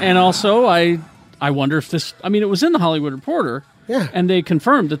 And also, I wonder if this. I mean, it was in the Hollywood Reporter. Yeah. And they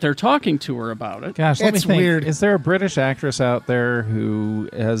confirmed that they're talking to her about it. Gosh, let me It's think. weird. Is there a British actress out there who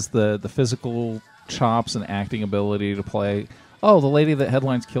has the physical chops and acting ability to play? Oh, the lady that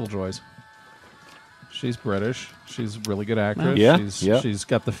headlines Killjoys. She's British. She's a really good actress. Yeah, She's, yeah. she's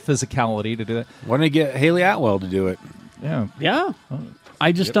got the physicality to do that. Why don't you get Haley Atwell to do it? Yeah. Yeah.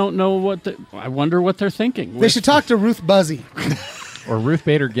 I just don't know what. I wonder what they're thinking. They should talk to Ruth Buzzy. Or Ruth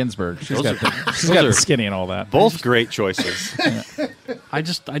Bader Ginsburg. She's got the skinny and all that. Both great choices. I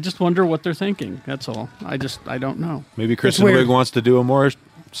just wonder what they're thinking. That's all. I don't know. Maybe Kristen weird. Wiig wants to do a more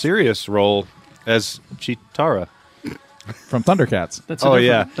serious role as Chitara. From Thundercats. That's a Oh different,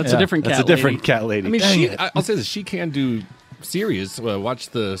 yeah, That's a different cat. That's a different lady. cat lady. I mean, Dang it. I'll say this: she can do serious. Watch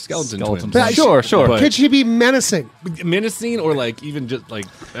the Skeleton Skeleton Twins. Twins. Sure. But Could she be menacing? menacing or like even just like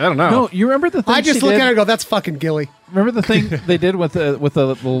I don't know. No, you remember the thing I just she look did? at her and go, that's fucking Gilly. Remember the thing they did with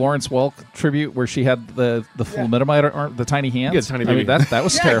the Lawrence Welk tribute where she had the thalidomide arm, the tiny hands? Yeah, tiny I mean, baby. that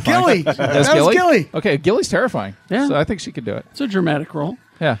was Yeah, terrifying. Gilly. That was Gilly. Okay, Gilly's terrifying. Yeah. So I think she could do it. It's a dramatic role.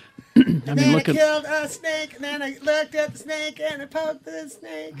 Yeah. I mean, look at. killed a snake, and then I looked at the snake, and I poked the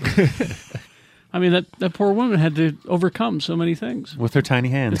snake. I mean, that poor woman had to overcome so many things. With her tiny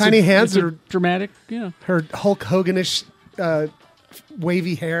hands. Tiny hands It's a or dramatic. Yeah. her Hulk Hoganish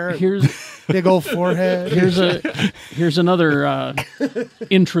wavy hair, Here's big old forehead. here's another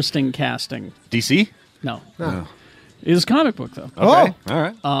interesting casting. DC? No. It is a comic book though. Okay. All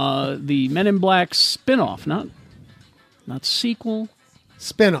right. The Men in Black spin-off, not sequel,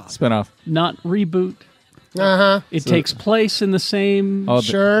 Spinoff. Spinoff. not reboot. Uh-huh. It takes place in the same. Oh,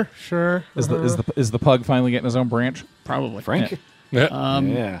 Sure. Is the pug finally getting his own branch? Probably. Frank?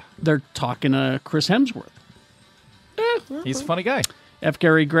 Yeah. They're talking to Chris Hemsworth. He's a funny guy. F.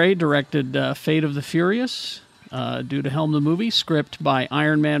 Gary Gray directed Fate of the Furious, due to helm the movie. Script by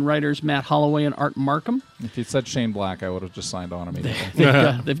Iron Man writers Matt Holloway and Art Markham. If you said Shane Black, I would have just signed on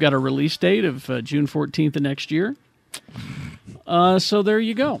immediately. They've got a release date of June 14th of next year. So there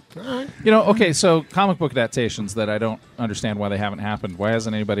you go. You know, okay, so comic book adaptations that I don't understand why they haven't happened. Why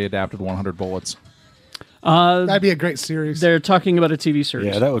hasn't anybody adapted 100 Bullets? That'd be a great series. They're talking about a TV series.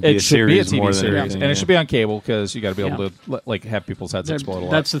 Yeah, that would be It a should be a series TV more than series, anything. and it should be on cable because you got to be able Yeah. to like have people's heads explode a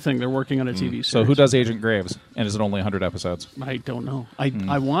lot. That's the thing. They're working on a TV series. So who does Agent Graves? And is it only 100 episodes? I don't know.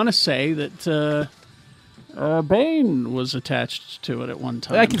 I want to say that Bane was attached to it at one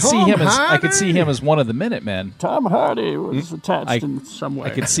time. I could see him as one of the Minutemen. Tom Hardy was attached in some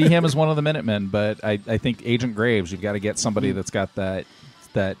way. I could see him as one of the Minutemen, but I think Agent Graves, you've got to get somebody that's got that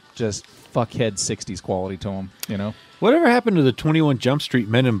just fuckhead 60s quality to him, you know? Whatever happened to the 21 Jump Street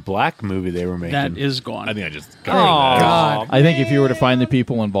Men in Black movie they were making? That is gone. I think I just God. I think if you were to find the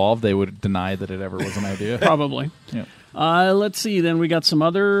people involved, they would deny that it ever was an idea. Probably. Yeah. Let's see. Then we got some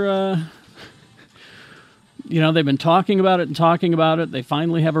other. They've been talking about it and talking about it. They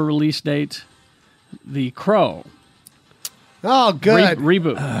finally have a release date. The Crow Oh, good.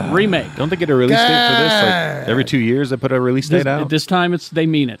 remake. Don't they get a release date for this? Like every 2 years they put a release date out? This time they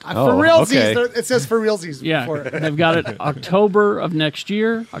mean it. For realsies. okay. It says for realsies. Yeah, before it. they've got it October of next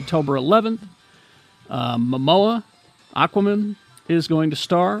year, October 11th. Momoa, Aquaman, is going to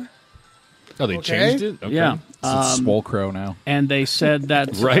star. Oh, they changed it? Okay. Yeah. It's Swole Crow now. And they said that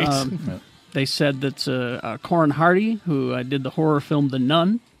Right. they said that Corin Hardy, who did the horror film The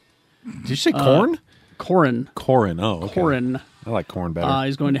Nun. Did you say corn? Corin. Corin. Oh, okay. Corin I like corn better.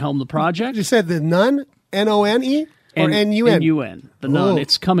 is going to helm the project. You said the Nun, None, or Nun? N-U-N. The Nun. Oh.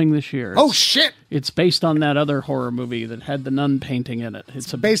 It's coming this year. Oh shit! It's based on that other horror movie that had the nun painting in it.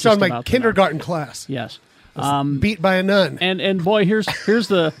 It's Based just on my about the kindergarten class. nun. Yes. Beat by a nun. And boy, here's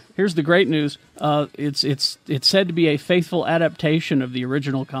the great news. It's said to be a faithful adaptation of the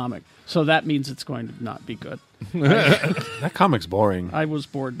original comic. So that means it's going to not be good. That comic's boring. I was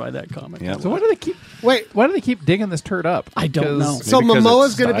bored by that comic. Yeah. So why do they keep? Wait. Why do they keep digging this turd up? I don't know. So Maybe because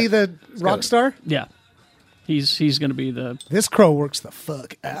Momoa's it's going to be the rock star? Yeah. He's going to be the This crow works the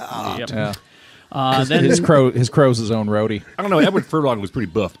fuck out. yep. Yeah. Then His crow's his own roadie. I don't know. Edward Furlong was pretty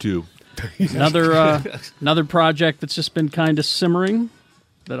buff, too. another project that's just been kind of simmering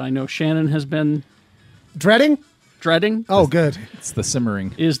that I know Shannon has been Dreading? dreading Oh, good. It's the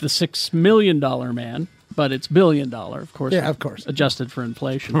simmering. is the $6 million man, but it's $1 billion, of course. Yeah, of course. Adjusted for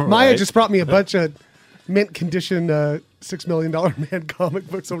inflation. Maya just brought me a bunch of mint condition $6 million man comic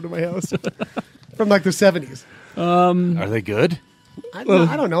books over to my house from like the 70s. Are they good? I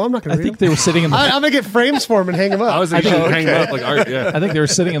don't know. I'm not going I to read think them. they were sitting in the. I'm going to get frames for them and hang them up. I was thinking hang up like art. Yeah. I think they were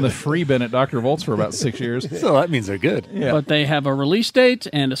sitting in the free bin at Dr. Volt's for about 6 years. So that means they're good. Yeah. But they have a release date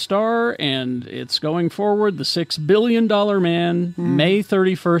and a star, and it's going forward. The $6 billion man, May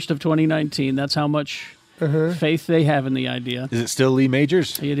 31st of 2019. That's how much faith they have in the idea. Is it still Lee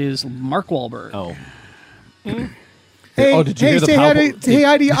Majors? It is Mark Wahlberg. Oh. Hey, Oh, did you hey, hear the say hi to, palpable- say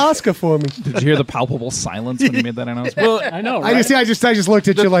hi to Oscar for me. Did you hear the palpable silence when you made that announcement? Well, I know, I right? just looked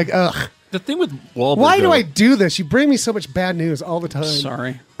at you like, ugh. the thing with Wahlberg. Why do though- I do this? You bring me so much bad news all the time.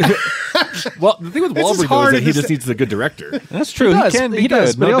 Sorry. Well, the thing with This is Wahlberg though, hard is that to he just say. needs a good director. That's true. He does, can be he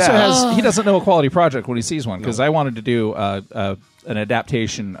does, good, but no he also doubt. he doesn't know a quality project when he sees one because I wanted to do an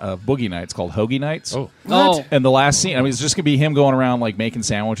adaptation of Boogie Nights called Hoagie Nights. Oh. Oh, And the last scene, I mean, it's just gonna be him going around like making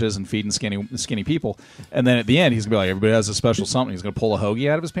sandwiches and feeding skinny people, and then at the end, he's gonna be like, everybody has a special something. He's gonna pull a hoagie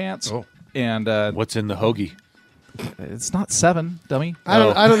out of his pants. Oh. And What's in the hoagie? it's not 7, dummy. I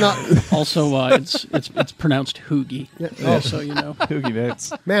don't know. also, it's pronounced Hoogie. Oh, so you know. Hoagie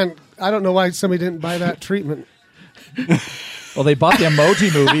Nights. Man, I don't know why somebody didn't buy that treatment. Well, they bought the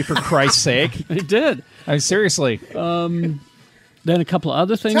Emoji Movie for Christ's sake. They did. I mean, seriously. Then a couple of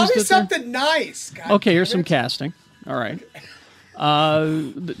other things. Tell me that they're- something nice. God Okay, damn here's it. some casting. All right.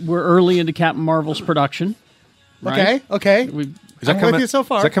 We're early into Captain Marvel's production. Right? Okay, okay. We Is that I'm come with out- you so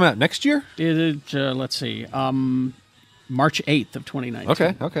far. Does that come out next year? let's see. March 8th of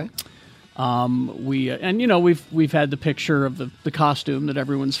 2019. Okay. We and you know we've had the picture of the costume that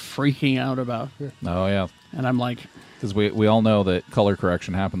everyone's freaking out about. Oh yeah, And I'm like, because we all know that color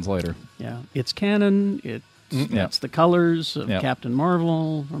correction happens later. yeah, it's canon. It's the colors of Yeah. Captain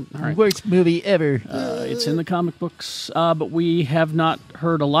Marvel. All right. Worst movie ever. It's in the comic books, but we have not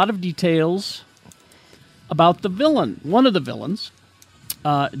heard a lot of details about the villain. One of the villains,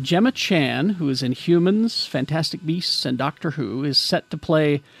 Gemma Chan, who is in Humans, Fantastic Beasts, and Doctor Who, is set to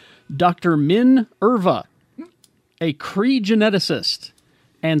play Dr. Min Irva, a Kree geneticist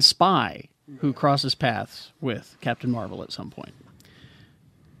and spy who crosses paths with Captain Marvel at some point.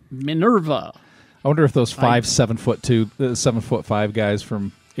 Minerva. I wonder if those 7'5" guys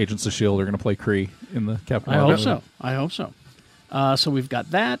from Agents of S.H.I.E.L.D. are going to play Kree in the Captain I Marvel. hope so. I hope so. So we've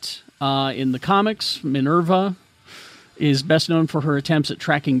got that. In the comics, Minerva is best known for her attempts at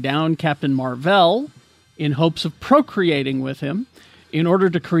tracking down Captain Marvel in hopes of procreating with him in order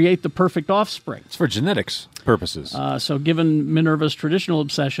to create the perfect offspring. It's for genetics purposes. So given Minerva's traditional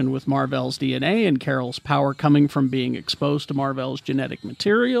obsession with Marvel's DNA and Carol's power coming from being exposed to Marvel's genetic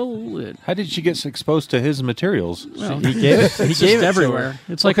material, How did she get exposed to his materials? He gave it. He it's gave just it everywhere.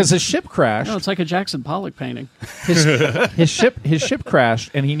 It's like because his ship crashed. no, it's like a Jackson Pollock painting. His ship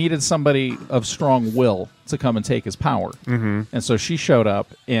crashed, and he needed somebody of strong will to come and take his power. Mm-hmm. And so she showed up,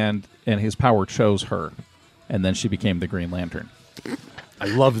 and his power chose her, and then she became the Green Lantern. I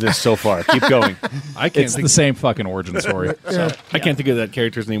love this so far. Keep going. I can't It's think. the same fucking origin story. I can't think of that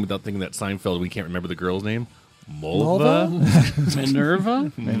character's name without thinking that Seinfeld. We can't remember the girl's name. Mulva.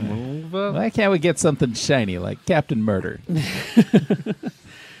 Minerva. Why can't we get something shiny like Captain Murder?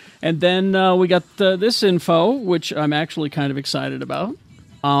 And then we got this info, which I'm actually kind of excited about,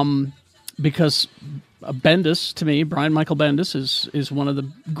 because Bendis, to me, Brian Michael Bendis is one of the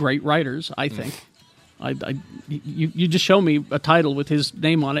great writers. I think. You just show me a title with his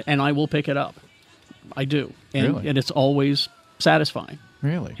name on it, and I will pick it up. I do, and Really? it's always satisfying.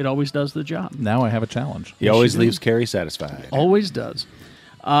 Really? It always does the job. Now I have a challenge. He always leaves Carrie satisfied. Always does.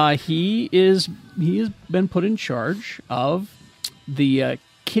 He has been put in charge of the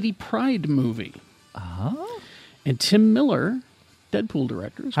Kitty Pryde movie. And Tim Miller, Deadpool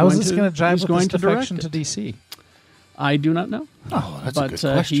director, How is this going to jive is with going this to direct defection to it. DC? I do not know. Oh, that's but a good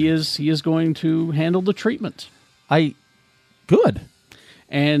question. he is going to handle the treatment. Good.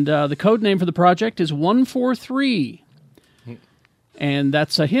 And the code name for the project is 143. And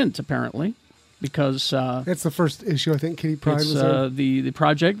that's a hint, apparently, because That's the first issue, I think. Kitty Pryde it's was there. the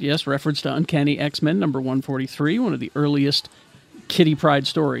project, yes, reference to Uncanny X-Men number 143, one of the earliest Kitty Pryde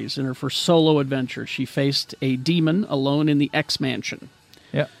stories. In her first solo adventure, she faced a demon alone in the X-Mansion.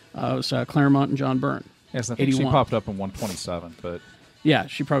 Yeah. It was Claremont and John Byrne. Yes, I think she 81. popped up in 127, but Yeah,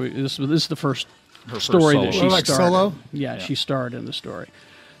 she probably this is the first first story solo. that she Or like starred. solo? Yeah, she starred in the story.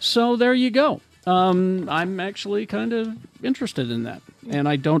 So there you go. I'm actually kind of interested in that, and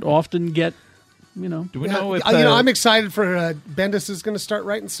I don't often get, do we know if I'm excited for Bendis is going to start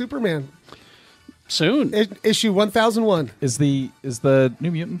writing Superman. soon. Issue 1001. is the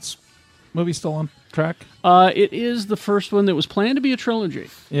New Mutants movie still on track? It is the first one that was planned to be a trilogy.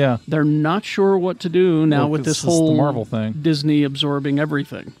 Yeah. They're not sure what to do now Well, with 'cause this this is the whole Marvel thing. Disney absorbing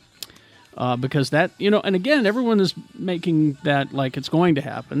everything. Because that, and again, everyone is making that like it's going to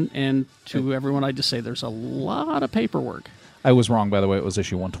happen. And to everyone, I just say there's a lot of paperwork. I was wrong, by the way. It was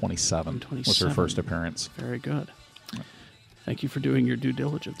issue 127 was her 127. first appearance. Very good. Thank you for doing your due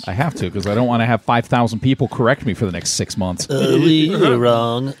diligence. I have to, because I don't want to have 5,000 people correct me for the next 6 months. You're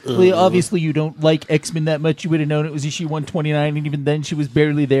wrong. Well, obviously, you don't like X-Men that much. You would have known it was issue 129, and even then, she was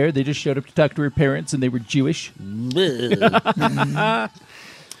barely there. They just showed up to talk to her parents, and they were Jewish.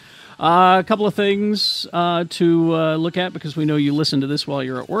 A couple of things to look at, because we know you listen to this while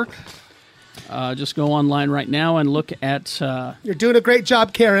you're at work. Just go online right now and look at... You're doing a great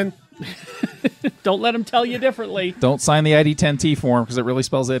job, Karen. don't let them tell you differently. Don't sign the ID10T form, because it really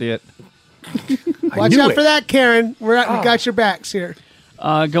spells idiot. Watch out for that, Karen. We got your backs here.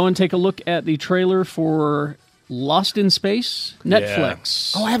 Go and take a look at the trailer for Lost in Space,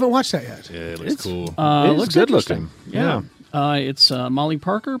 Netflix. Oh, I haven't watched that yet. Yeah, it looks cool. It is looks good interesting. looking. Yeah. It's Molly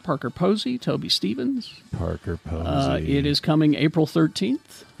Parker, Parker Posey, Toby Stevens. Parker Posey. It is coming April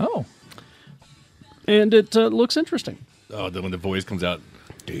 13th, Oh. and it looks interesting. Oh, then when the voice comes out,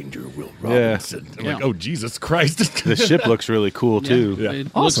 Danger Will Yeah. Robinson. I'm like, Yeah. oh, Jesus Christ. The ship looks really cool, too. Yeah. It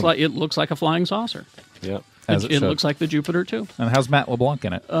Awesome. looks like a flying saucer. Yep. As It should. looks like the Jupiter too. And how's Matt LeBlanc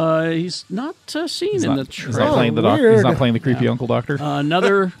in it? He's not seen He's in not, the he's trailer. not playing the doctor. weird. He's not playing the creepy uncle doctor.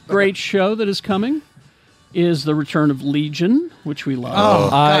 Another great show that is coming is the return of Legion, which we love.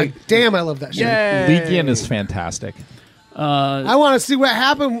 Oh, I- God damn, I love that show. Legion is fantastic. I want to see what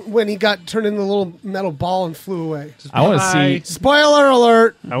happened when he got turned into a little metal ball and flew away. I want to see. Spoiler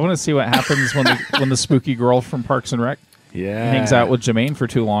alert. I want to see what happens when the spooky girl from Parks and Rec Yeah. hangs out with Jermaine for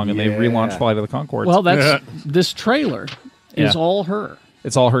too long, and they Yeah. relaunch Flight of the Conchords. Well, that's this trailer is Yeah. all her.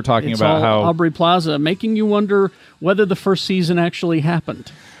 it's all her talking It's about all how Aubrey Plaza, making you wonder whether the first season actually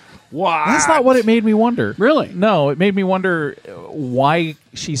happened. That's not what it made me wonder. Really? No, it made me wonder why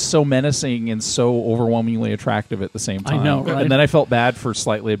she's so menacing and so overwhelmingly attractive at the same time. I know, right? And then I felt bad for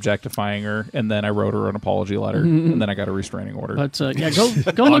slightly objectifying her, and then I wrote her an apology letter, and then I got a restraining order. But yeah,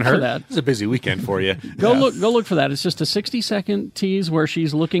 go look for that. It's a busy weekend for you. Go look for that. It's just a 60-second tease where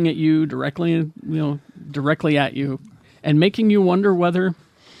she's looking at you directly at you, and making you wonder whether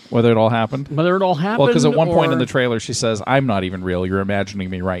Whether it all happened? it all happened. Well, because at one point in or- the trailer, she says, "I'm not even real. You're imagining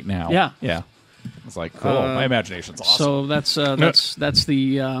me right now." Yeah. Yeah. It's like, cool. My imagination's awesome. So that's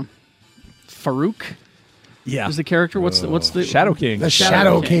the Farouk. Yeah. Is the character? What's the Shadow King. The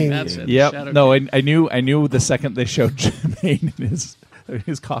Shadow King. That's it. Yep. Shadow No, King. I knew the second they showed Jermaine in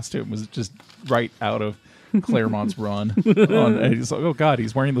his costume was just right out of Claremont's run. And he's like, oh God,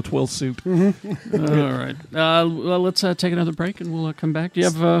 he's wearing the twill suit. All right. Well, let's take another break, and we'll come back. Do you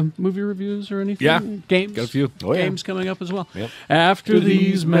have movie reviews or anything? Yeah. Games. Got a few. Oh, yeah. Games coming up as well. Yep. After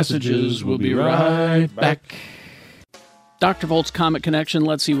these messages, we'll be right back. Dr. Volt's Comic Connection.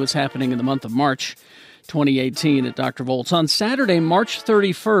 Let's see what's happening in the month of March 2018 at Dr. Volt's. On Saturday, March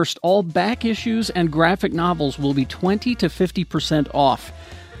 31st, all back issues and graphic novels will be 20 to 50% off.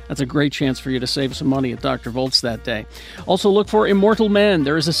 That's a great chance for you to save some money at Dr. Volt's that day. Also look for Immortal Men.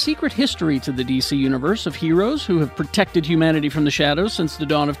 There is a secret history to the DC universe of heroes who have protected humanity from the shadows since the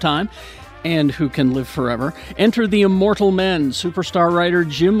dawn of time, and who can live forever. Enter the Immortal Men. Superstar writer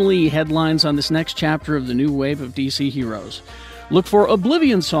Jim Lee headlines on this next chapter of the new wave of DC heroes. Look for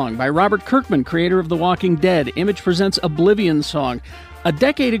Oblivion Song by Robert Kirkman, creator of The Walking Dead. Image presents Oblivion Song, A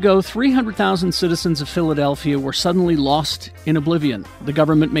decade ago, 300,000 citizens of Philadelphia were suddenly lost in oblivion. The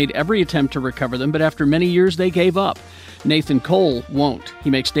government made every attempt to recover them, but after many years they gave up. Nathan Cole won't.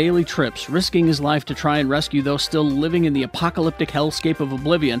 He makes daily trips, risking his life to try and rescue those still living in the apocalyptic hellscape of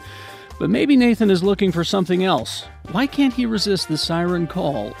oblivion. But maybe Nathan is looking for something else. Why can't he resist the siren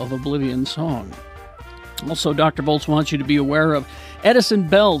call of Oblivion song? Also, Dr. Volts wants you to be aware of Edison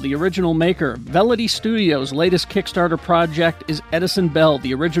Bell, the original maker. Velity Studios' latest Kickstarter project is Edison Bell,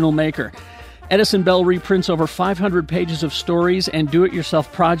 the original maker. Edison Bell reprints over 500 pages of stories and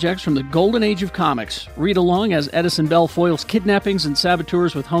do-it-yourself projects from the golden age of comics. Read along as Edison Bell foils kidnappings and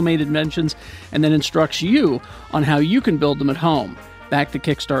saboteurs with homemade inventions and then instructs you on how you can build them at home. Back to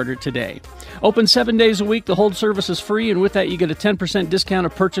Kickstarter today. Open 7 days a week. The hold service is free, and with that, you get a 10% discount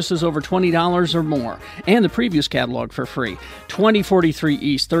of purchases over $20 or more, and the previous catalog for free. 2043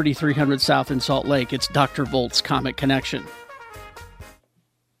 East, 3300 South in Salt Lake. It's Dr. Volt's Comic Connection.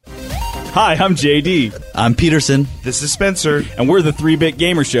 Hi, I'm JD. I'm Peterson. This is Spencer. And we're the 3-Bit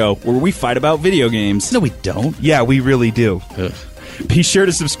Gamer Show, where we fight about video games. No, we don't. Yeah, we really do. Ugh. Be sure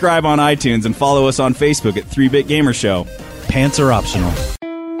to subscribe on iTunes and follow us on Facebook at 3-Bit Gamer Show. Pants are optional.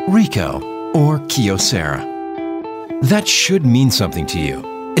 Rico or Kyocera. That should mean something to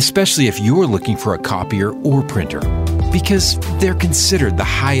you, especially if you're looking for a copier or printer, because they're considered the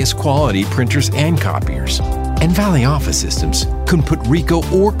highest quality printers and copiers. And Valley Office Systems can put Rico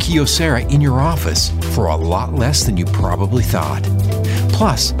or Kyocera in your office for a lot less than you probably thought.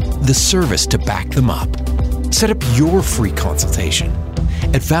 Plus, the service to back them up. Set up your free consultation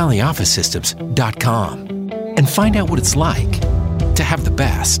at valleyofficesystems.com and find out what it's like to have the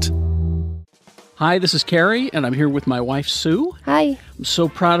best. Hi, this is Carrie, and I'm here with my wife, Sue. Hi. I'm so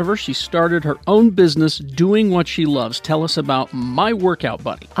proud of her. She started her own business doing what she loves. Tell us about My Workout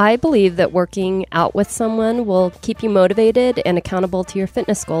Buddy. I believe that working out with someone will keep you motivated and accountable to your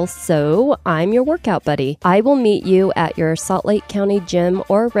fitness goals, so I'm your workout buddy. I will meet you at your Salt Lake County gym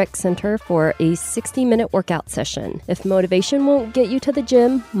or rec center for a 60-minute workout session. If motivation won't get you to the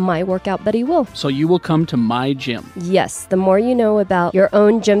gym, My Workout Buddy will. So you will come to my gym. Yes, the more you know about your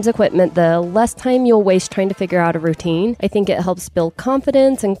own gym's equipment, the less time you'll waste trying to figure out a routine. I think it helps build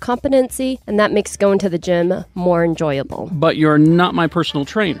confidence and competency, and that makes going to the gym more enjoyable. But you're not my personal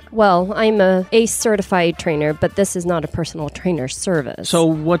trainer. Well, I'm a ACE certified trainer, but this is not a personal trainer service. So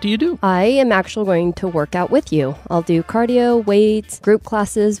what do you do? I am actually going to work out with you. I'll do cardio, weights, group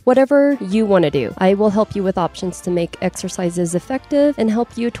classes, whatever you want to do. I will help you with options to make exercises effective and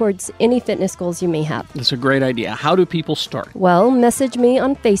help you towards any fitness goals you may have. That's a great idea. How do people start? Well, message me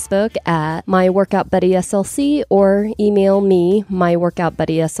on Facebook at My Workout Buddy SLC or email me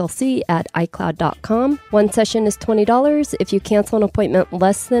myworkoutbuddyslc@icloud.com. One session is $20. If you cancel an appointment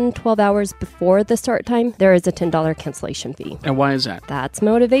less than 12 hours before the start time, there is a $10 cancellation fee. And why is that? That's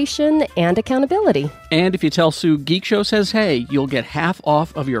motivation and accountability. And if you tell Sue Geek Show says hey, you'll get half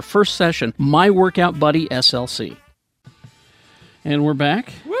off of your first session, My Workout Buddy SLC. And we're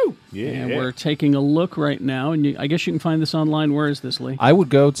back. Woo! Yeah. And we're taking a look right now. And I guess you can find this online. Where is this, Lee? I would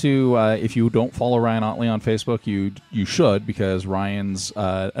go to, if you don't follow Ryan Otley on Facebook, you should, because Ryan's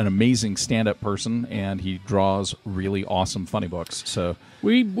an amazing stand-up person, and he draws really awesome funny books. So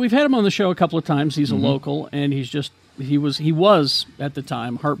We've had him on the show a couple of times. He's a local, and he was at the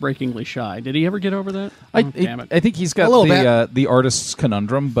time heartbreakingly shy. Did he ever get over that? Damn it! I think he's got the artist's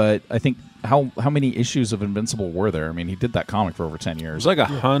conundrum, but I think how many issues of Invincible were there? I mean, he did that comic for over 10 years. It was like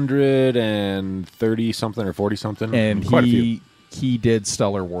 130 something or 40 something, and quite a few. He did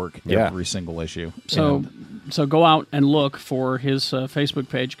stellar work every single issue. So go out and look for his Facebook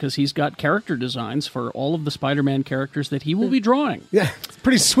page, because he's got character designs for all of the Spider-Man characters that he will be drawing. Yeah, it's a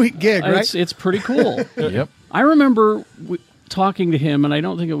pretty sweet gig, right? It's pretty cool. Yep. I remember talking to him, and I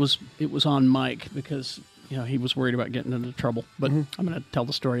don't think it was on mic, because he was worried about getting into trouble. But I'm going to tell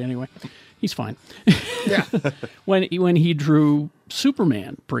the story anyway. He's fine. Yeah. when he drew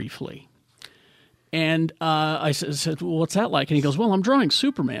Superman briefly. And I said, well, what's that like? And he goes, well, I'm drawing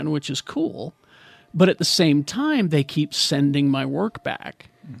Superman, which is cool. But at the same time, they keep sending my work back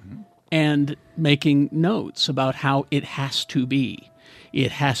and making notes about how it has to be.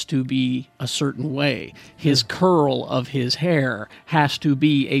 It has to be a certain way. His curl of his hair has to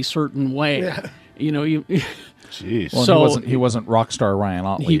be a certain way. Yeah. Jeez. Well, So he wasn't Rockstar Ryan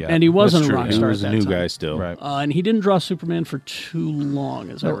Otley yet. And he wasn't a rock He star was at a that new time. guy still. Right. And he didn't draw Superman for too long,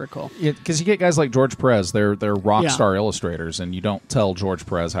 as I recall. Because you get guys like George Perez, they're Rockstar illustrators, and you don't tell George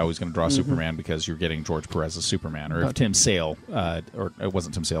Perez how he's going to draw Superman, because you're getting George Perez as Superman. Or if Tim Sale, or it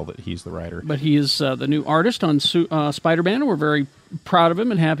wasn't Tim Sale, that he's the writer. But he is the new artist on Spider-Man, and we're very proud of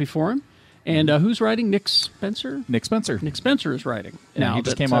him and happy for him. And who's writing? Nick Spencer? Nick Spencer. Nick Spencer is writing. Yeah, now he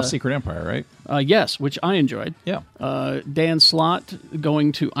just that, came off Secret Empire, right? Yes, which I enjoyed. Yeah. Dan Slott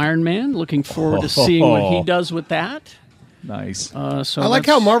going to Iron Man. Looking forward to seeing what he does with that. Nice. So I like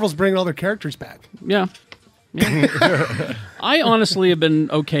how Marvel's bringing all their characters back. Yeah. I honestly have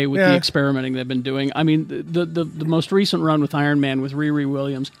been okay with the experimenting they've been doing. I mean, the most recent run with Iron Man with Riri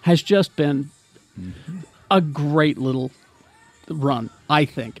Williams has just been a great little run, I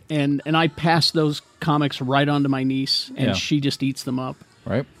think. And I pass those comics right on to my niece, and she just eats them up.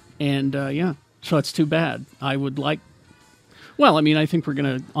 Right. And, so it's too bad. I would like... Well, I mean, I think we're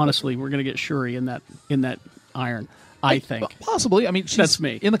going to get Shuri in that Iron. I think possibly. I mean, that's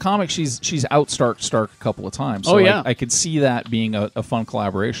me. In the comics, she's out Stark a couple of times. So I could see that being a fun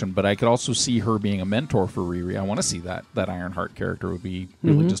collaboration, but I could also see her being a mentor for Riri. I want to see that Ironheart character would be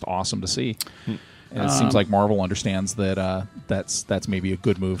really just awesome to see. And it seems like Marvel understands that that's maybe a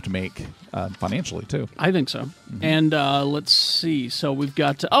good move to make financially too. I think so. And let's see. So we've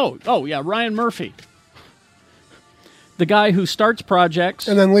got Ryan Murphy, the guy who starts projects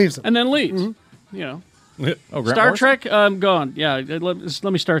and then leaves them. You know. Oh, Star Morrison? Trek, I'm gone. Yeah, let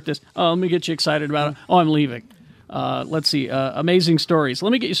me start this. Let me get you excited about it. Oh, I'm leaving. Let's see. Amazing Stories.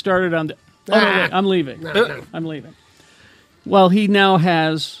 Let me get you started on the... Oh, no, wait, I'm leaving. No. I'm leaving. Well, he now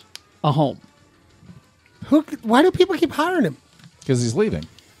has a home. Why do people keep hiring him? Because he's leaving.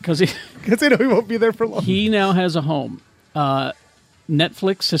 Because they know he won't be there for long. He now has a home.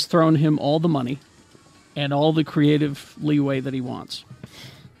 Netflix has thrown him all the money and all the creative leeway that he wants.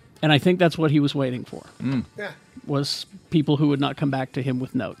 And I think that's what he was waiting for. Was people who would not come back to him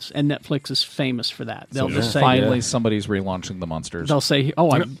with notes. And Netflix is famous for that. They'll just say, finally somebody's relaunching the Monsters. They'll say, I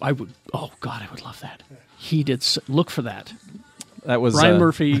would. Oh God, I would love that. He did. Look for that. That was Ryan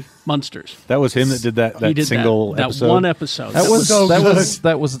Murphy Monsters. That was him that did that single episode. That one episode.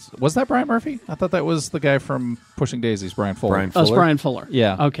 Was that Brian Murphy? I thought that was the guy from Pushing Daisies, Brian Fuller. That was Brian Fuller.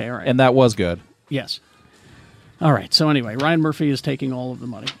 Yeah. Okay. All right. And that was good. Yes. All right. So anyway, Ryan Murphy is taking all of the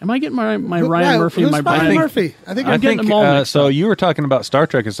money. Am I getting my Ryan Murphy and my Brian Murphy? I think I'm getting them all mixed so up. you were talking about Star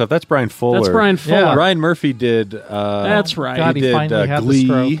Trek and stuff. That's Brian Fuller. That's Brian Fuller. Yeah. Ryan Murphy did. That's right. God, he he did finally had the Glee,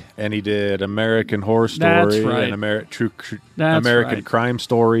 stroke. and he did American Horror Story, That's right. and American right. Crime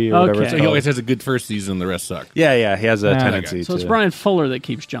Story, or whatever. It's So he called. always has a good first season, the rest suck. Yeah, he has a tendency. So to... it's Brian Fuller that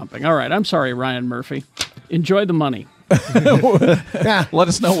keeps jumping. All right. I'm sorry, Ryan Murphy. Enjoy the money. Let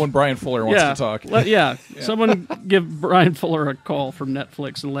us know when Brian Fuller wants to talk. Someone give Brian Fuller a call from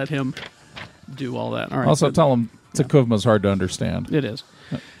Netflix and let him do all that. All right. Also, tell him Takuvma's hard to understand. It is.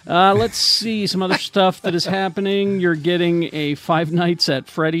 Let's see some other stuff that is happening. You're getting a Five Nights at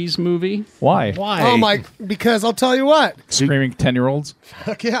Freddy's movie. Why? Oh my! Because I'll tell you what. Screaming 10-year-olds.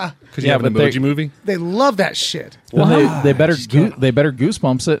 Fuck yeah! Because you have an emoji movie. They love that shit. Well, they better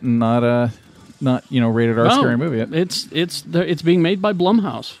goosebumps it and not rated R scary movie. It's being made by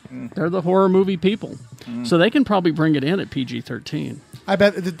Blumhouse. They're the horror movie people, so they can probably bring it in at PG-13. I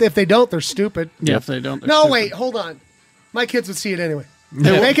bet if they don't, they're stupid. Yeah, if they don't. No, stupid. wait, hold on. My kids would see it anyway.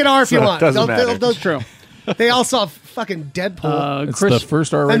 Make it R if you want. Doesn't matter. That's true. They all saw fucking Deadpool. It's the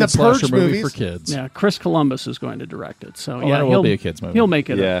first R-rated and the slasher Purge movie movies. for kids. Yeah, Chris Columbus is going to direct it. So that will be a kids movie. He'll make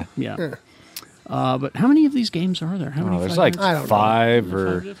it. Yeah. Yeah. But how many of these games are there? How many? There's Five like Nights? I don't know. 5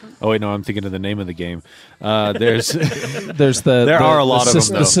 or... Five different? Oh, wait, no, I'm thinking of the name of the game. There's... There are a lot of them,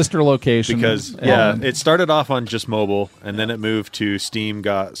 though. The sister location. Because, it started off on just mobile, and then it moved to Steam,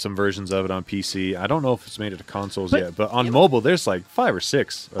 got some versions of it on PC. I don't know if it's made it to consoles yet, but on mobile, there's like 5 or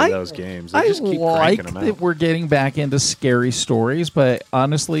 6 of those games. They just keep cranking them out. that we're getting back into scary stories, but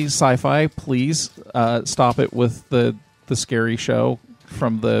honestly, Sci-Fi, please stop it with the scary show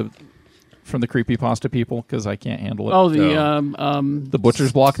from the creepypasta people, because I can't handle it. Oh, the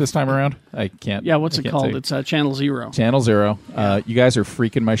Butcher's Block this time around. I can't. Yeah, what's I it can't called? say. It's Channel Zero. Channel Zero. You guys are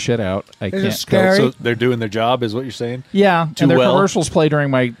freaking my shit out. I Is it can't. scary? So they're doing their job, is what you're saying? Yeah, Too and their well? commercials play during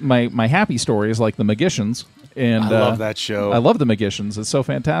my happy stories, like the Magicians. And I love that show. I love the Magicians. It's so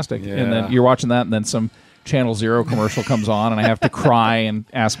fantastic. Yeah. And then you're watching that, and then some Channel Zero commercial comes on, and I have to cry and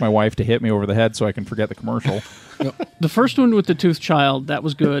ask my wife to hit me over the head so I can forget the commercial. The first one with the Toothed Child, that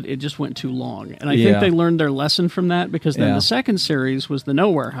was good. It just went too long. And I think they learned their lesson from that, because then the second series was The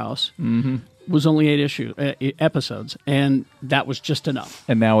Nowhere House. Mm-hmm. Was only 8 episodes, and that was just enough.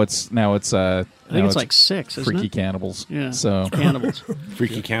 And now it's I think it's like 6, isn't Freaky it? Cannibals. Yeah, So Cannibals.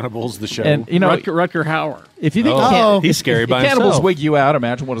 Freaky Cannibals, the show. And Rutger Hauer. if you think he's scary by cannibals himself. wig you out,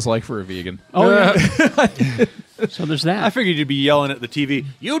 imagine what it's like for a vegan. Oh, yeah. So there's that. I figured you'd be yelling at the TV,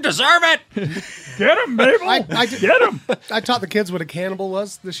 "You deserve it!" Get him, Mabel! Get him! I taught the kids what a cannibal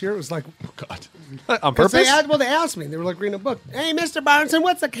was this year. It was like, On 'cause purpose? they asked me. They were like reading a book. Hey, Mr. Barneson,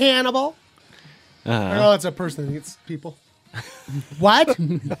 what's a cannibal? Oh, it's a person that eats people. What?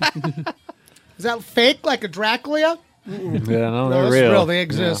 Is that fake, like a Dracula? Mm-mm. Yeah, no, they're it's real. They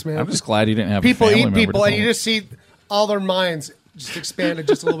exist, man. I'm just glad you didn't have people a family eat member people, to and you tell just see all their minds just expanded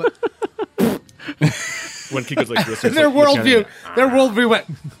just a little bit. When Kiko's like this, their worldview went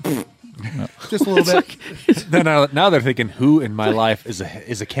just a little bit. Now they're thinking, who in my life is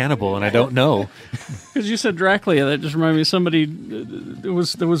a cannibal, and I don't know. Because you said Dracula, that just reminded me of somebody. There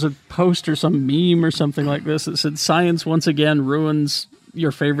was a post or some meme or something like this that said, "Science once again ruins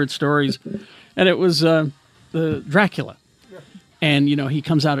your favorite stories," and it was the Dracula, and he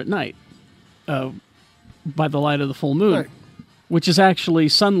comes out at night by the light of the full moon. Right. Which is actually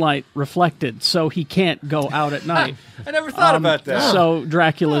sunlight reflected, so he can't go out at night. I never thought about that. So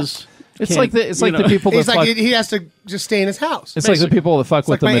Dracula's. It's like the people that He's fuck. like he has to just stay in his house. It's like the people that fuck with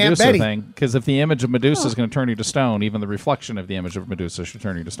like the my Aunt Medusa Betty. thing. Because if the image of Medusa is going to turn you to stone, even the reflection of the image of Medusa should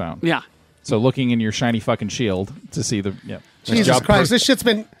turn you to stone. Yeah. So looking in your shiny fucking shield to see the Jesus Christ, this shit's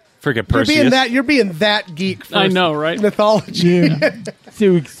been. Friggin' Perseus. You're being that geek. For I know, right? Mythology.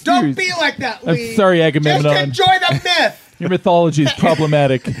 Don't be like that, I'm Lee. sorry, Agamemnon. Just enjoy the myth. Your mythology is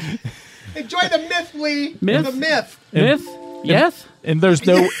problematic. Enjoy the myth, Lee. Myth? The myth. Myth? Yes? And there's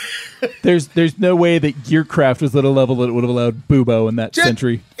no there's no way that Gearcraft was at a level that would have allowed Bubo in that Just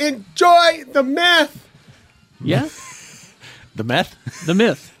century. enjoy the myth. Yeah? The meth? The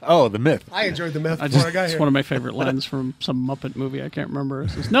myth. Oh, the myth. I enjoyed the myth before I got It's here. one of my favorite lines from some Muppet movie. I can't remember. It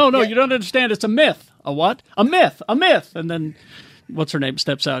says, no, you don't understand. It's a myth. A what? A myth. A myth. And then, what's her name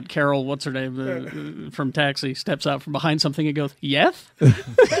steps out. Carol, what's her name from Taxi, steps out from behind something and goes, yes?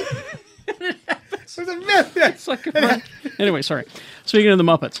 It's a myth. Yeah. It's like anyway, sorry. Speaking of the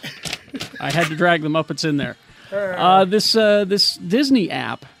Muppets, I had to drag the Muppets in there. This Disney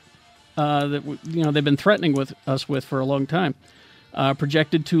app that they've been threatening us with for a long time,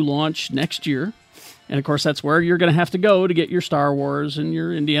 projected to launch next year, and of course that's where you're going to have to go to get your Star Wars and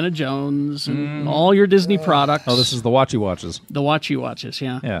your Indiana Jones and all your Disney products. Oh, this is the Watchy Watches. The Watchy Watches,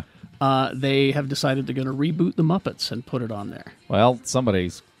 yeah. Yeah. They have decided they're going to reboot the Muppets and put it on there. Well,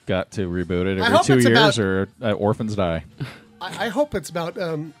 somebody's got to reboot it I every hope 2 it's years, about- or orphans die. I hope it's about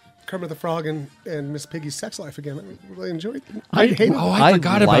Kermit the Frog and Miss Piggy's sex life again. I really enjoyed it. I hated it. I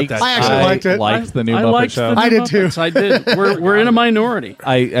forgot about that. I actually liked it. Liked the new I Muppet liked show. the new I did too. Muppets. I did. We're in a minority.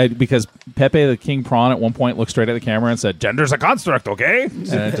 I because Pepe the King Prawn at one point looked straight at the camera and said, "Gender's a construct, okay?"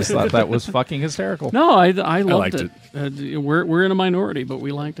 And I just thought that was fucking hysterical. No, I loved liked it. We're in a minority, but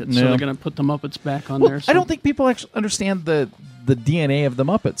we liked it. So Yeah. they're going to put the Muppets back on Well, there. So. I don't think people actually understand the DNA of the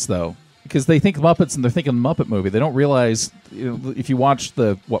Muppets, though, because they think Muppets and they're thinking Muppet movie. They don't realize, if you watch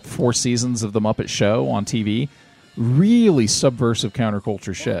the 4 seasons of the Muppet Show on TV, really subversive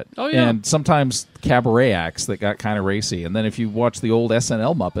counterculture shit. Oh, yeah. And sometimes cabaret acts that got kind of racy. And then if you watch the old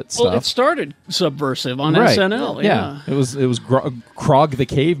SNL Muppet stuff, Well, it started subversive on right. SNL. Yeah. It was Krog the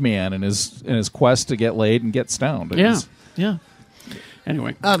caveman and his quest to get laid and get stoned. It Yeah. was- Yeah.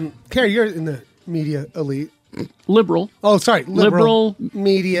 Anyway, Carrie, you're in the media elite. liberal. Oh, sorry, Liberal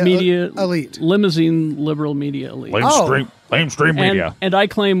media elite. Limousine liberal media elite. Lamestream And I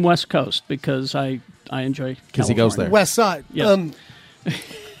claim West Coast because I enjoy because he goes California. there. West Side. Yes.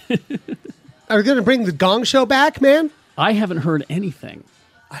 Are we going to bring the Gong Show back, man? I haven't heard anything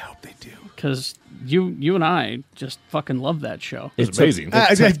I hope they do. because you and I just fucking love that show. It's amazing.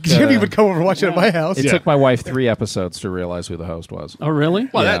 Jimmy would come over and watch it at my house. It took my wife 3 episodes to realize who the host was. Oh, really?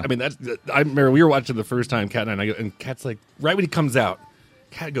 Well, Yeah. I remember we were watching the first time, Kat and I, and Kat's like, right when he comes out,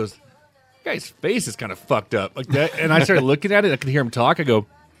 Kat goes, "Guy's face is kind of fucked up," like that. And I started looking at it. I could hear him talk. I go,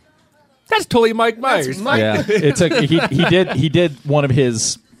 "That's totally Mike Myers." Yeah, it took he did one of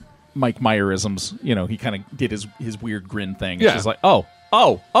his Mike Meyerisms. He kind of did his weird grin thing. It's Yeah. just like, oh,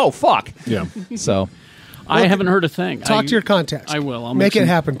 fuck. Yeah. So I haven't heard a thing. Talk to your contacts. I will. I'll Make it some-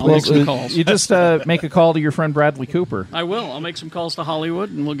 happen, I'll make please. some calls. you just make a call to your friend Bradley Cooper. I will. I'll make some calls to Hollywood,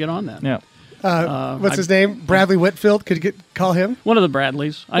 and we'll get on that. Yeah. What's his name? Bradley Whitfield. Could you call him? One of the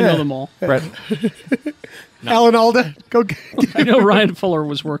Bradleys. I Yeah. know them all. Brad, Alan Alda. Go. I know Ryan Fuller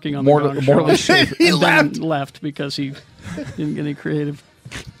was working on the Gong Show. Morley Schaefer. He and left. then left because he didn't get any creative.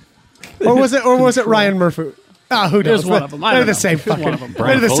 Or was it Ryan Murphy? Who knows? There's one of them. I They're don't the know. same There's one fucking. of them. They're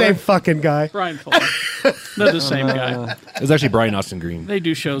Brian the Fuller? same fucking guy. Brian Fuller. They're the same guy. It was actually Brian Austin Green. They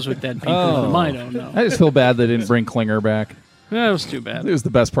do shows with dead people. I don't know. I just feel bad they didn't bring Klinger back. That was too bad. It was the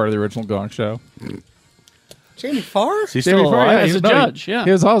best part of the original Gong Show. Jamie Farr. He's Jamie still Farr, alive. yeah, as a judge, yeah.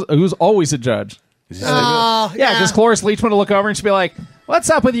 He was always a judge. Oh, Yeah, because Cloris Leachman would look over and she'd be like, "What's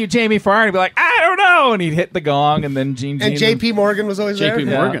up with you, Jamie Farr?" And he'd be like, "I don't know. no! And he'd hit the gong, and then Gene And J.P. Morgan was always there.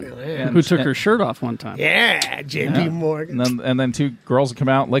 J.P. Morgan, Yeah. who took her shirt off one time. Yeah, J.P. Morgan. And then two girls would come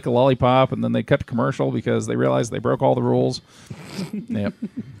out, lick a lollipop, and then they cut to commercial because they realized they broke all the rules. Yep.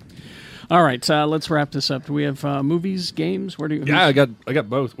 All right, let's wrap this up. Do we have movies, games? Where do you? Yeah, I got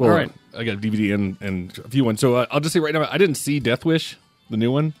both. Well, All right. I got a DVD and a few ones. So I'll just say right now, I didn't see Death Wish, the new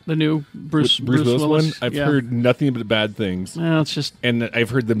one. The new Bruce Willis one. I've Yeah. heard nothing but bad things. Well, it's just, and I've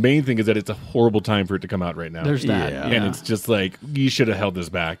heard the main thing is that it's a horrible time for it to come out right now. There's that, yeah. And it's just like you should have held this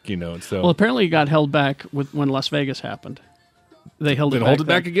back, you know. So well, apparently it got held back when Las Vegas happened. They held it then back. hold it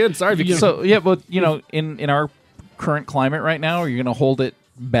back again. Sorry, if you So yeah, but in our current climate right now, are you going to hold it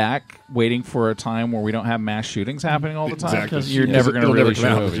back, waiting for a time where we don't have mass shootings happening all the time? Exactly. Because you're never going to It'll really never come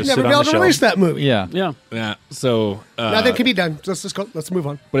show out. movies. Just Never be able to release that movie. Yeah. Yeah. So Nothing can be done. Let's just go. Let's move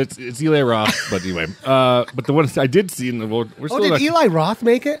on. But it's Eli Roth. But anyway, but the one I did see in the world, we're Oh, still did Eli Roth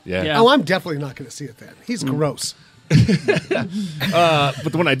make it? Yeah. Oh, I'm definitely not going to see it then. He's gross. but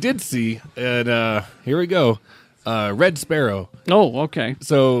the one I did see, and here we go, Red Sparrow. Oh, okay.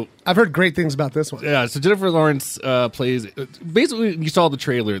 So I've heard great things about this one. yeah, so Jennifer Lawrence plays. Basically, you saw the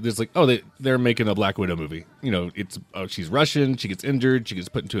trailer. There's like, oh, they're making a Black Widow movie. You know, it's she's Russian. She gets injured. She gets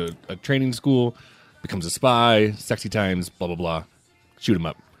put into a training school, becomes a spy. Sexy times. Blah blah blah. Shoot him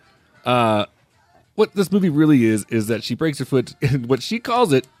up. What this movie really is that she breaks her foot, and what she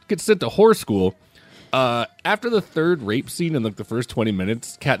calls it, gets sent to whore school. After the third rape scene in like the first 20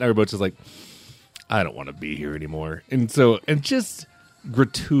 minutes, Kat and I were both just like, I don't want to be here anymore. And just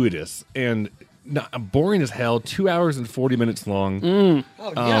gratuitous and boring as hell. 2 hours and 40 minutes long.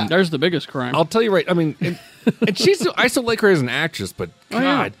 Oh, yeah. There's the biggest crime. I'll tell you right. I mean, and I still like her as an actress, but God.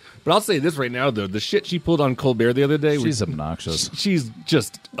 yeah. But I'll say this right now, though. The shit she pulled on Colbert the other day. She's obnoxious. She's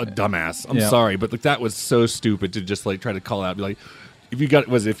just a dumbass. I'm Yeah. sorry, but like that was so stupid to just like try to call out. Be like,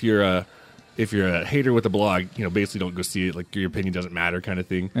 if you're a hater with a blog, you know, basically don't go see it. Like your opinion doesn't matter, kind of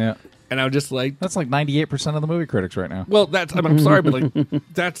thing. Yeah. And I'm just like, That's like 98% of the movie critics right now. well, I'm sorry, but like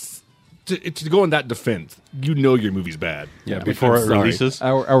that's to go in that defense. You know your movie's bad. Yeah, But before I'm it sorry. releases.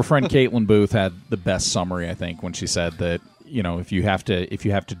 Our friend Caitlin Booth had the best summary, I think, when she said that, you know, if you have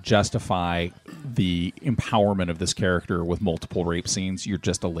to justify the empowerment of this character with multiple rape scenes, you're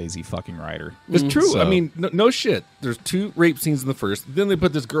just a lazy fucking writer. It's true. So- I mean, no shit. There's 2 rape scenes in the first. Then they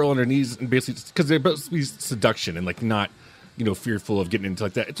put this girl on her knees and basically because they're supposed to be seduction and like not, you know, fearful of getting into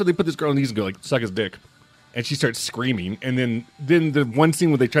like that. So they put this girl on her knees and go like suck his dick, and she starts screaming. And then the one scene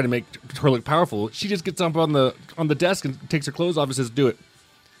where they try to make her look powerful, she just gets up on the desk and takes her clothes off and says, "Do it."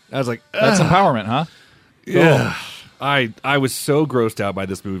 I was like, That's empowerment, huh? yeah. I was so grossed out by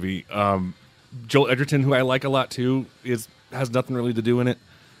this movie. Joel Edgerton, who I like a lot too, has nothing really to do in it.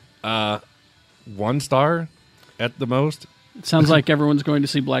 1 star at the most. It sounds like everyone's going to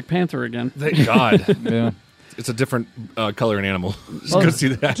see Black Panther again. Thank God. Yeah. It's a different color and animal. Just Well, go see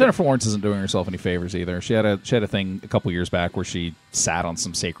that. Jennifer Lawrence isn't doing herself any favors either. She had a thing a couple years back where she sat on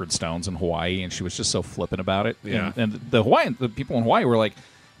some sacred stones in Hawaii, and she was just so flippant about it. Yeah. And the people in Hawaii were like,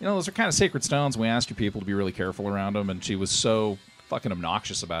 you know, those are kind of sacred stones. We asked your people to be really careful around them, and she was so fucking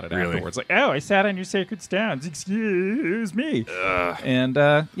obnoxious about it Really? afterwards. Like, oh, I sat on your sacred stones. Excuse me. And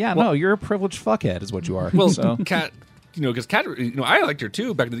no, you're a privileged fuckhead, is what you are. Well, so. Kat, you know, because Kat, you know, I liked her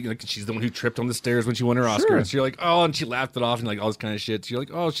too back in the, like, she's the one who tripped on the stairs when she won her Oscar. Sure. And so you're like, oh, and she laughed it off and like all this kind of shit. So you're like,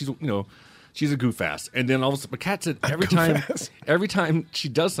 oh, she's, you know, she's a goof ass. And then all of a sudden, but Kat said every time she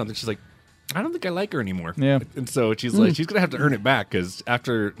does something, she's like, I don't think I like her anymore. Yeah. And so she's like, she's gonna have to earn it back because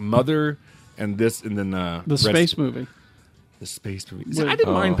after Mother and this, and then The space movie. The space movie. See, I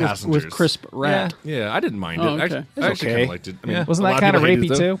didn't mind Passengers With Crisp Rat. Yeah, I didn't mind Oh, it. okay. I actually kind of liked it. I mean, Wasn't a that lot kind of people hated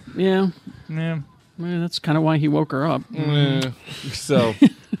rapey it, though. too? Yeah. Yeah. Well, that's kind of why he woke her up. So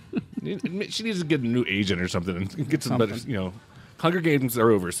she needs to get a new agent or something and get some better. You know, Hunger Games are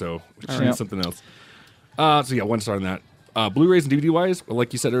over, so she needs something else. So yeah, 1 star on that. Blu-rays and DVD wise, well,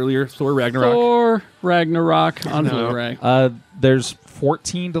 like you said earlier, Thor Ragnarok. Thor Ragnarok on Blu-ray. There's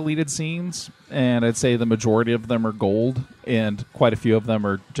 14 deleted scenes, and I'd say the majority of them are gold, and quite a few of them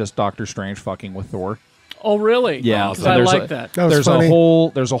are just Doctor Strange fucking with Thor. Oh, really? Yeah, Because I like that. There's funny. a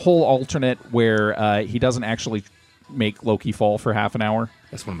whole alternate where he doesn't actually make Loki fall for half an hour.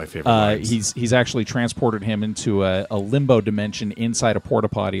 That's one of my favorite lines. He's actually transported him into a limbo dimension inside a porta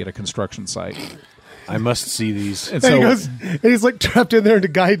potty at a construction site. I must see these. And And, he so goes, and he's like trapped in there, and the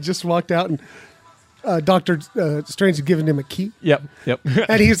guy just walked out, and Doctor Strange had given him a key. Yep.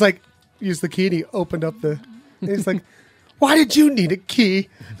 And he's like, used the key, and he opened up and he's like, why did you need a key?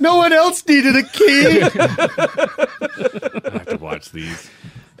 No one else needed a key. I have to watch these.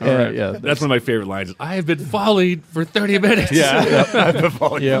 Yeah, that's one of my favorite lines. I have been followed for 30 minutes. Yeah, I've been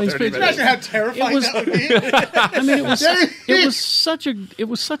following Yeah. you 30 minutes. Imagine how terrifying that would be. I mean, it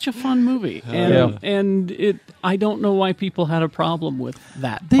was such a fun movie, and I don't know why people had a problem with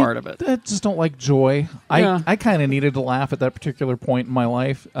that part of it. I just don't like joy. Yeah. I kind of needed to laugh at that particular point in my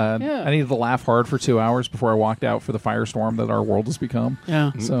life. I needed to laugh hard for 2 hours before I walked out for the firestorm that our world has become.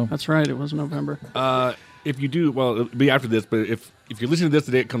 Yeah, So that's right. It was November. If you do, well, it'll be after this, but if you're listening to this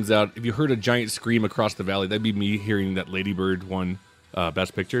the day it comes out, if you heard a giant scream across the valley, that'd be me hearing that Lady Bird won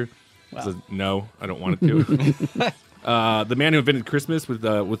Best Picture. Wow. So, no, I don't want it to. The Man Who Invented Christmas with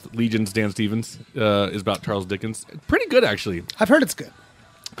Legion's Dan Stevens is about Charles Dickens. Pretty good, actually. I've heard it's good.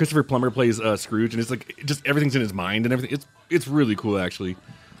 Christopher Plummer plays Scrooge, and it's like just everything's in his mind and everything. It's really cool, actually.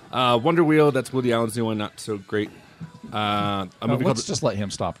 Wonder Wheel, that's Woody Allen's new one, not so great. A movie let's just let him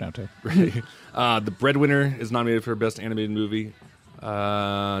stop now, too. The Breadwinner is nominated for Best Animated Movie.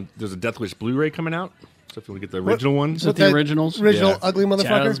 There's a Death Wish Blu-ray coming out, so if you want to get the original one. Is it the originals? Original ugly motherfucker?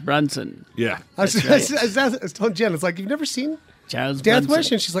 Charles Bronson. Yeah. I was telling Jen, it's like, you've never seen Charles Death Bronson.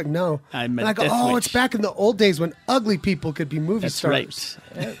 Wish? And she's like, no. I'm a and I go, Death Wish. it's back in the old days when ugly people could be movie That's stars.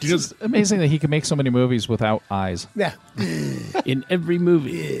 right. It's amazing that he can make so many movies without eyes. Yeah. In every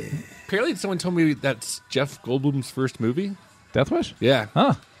movie. Apparently, someone told me that's Jeff Goldblum's first movie. Death Wish? Yeah.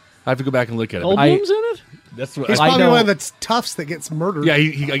 Huh. I have to go back and look at it. Goldblum's in it? That's what He's I probably know- one of the toughs that gets murdered. Yeah,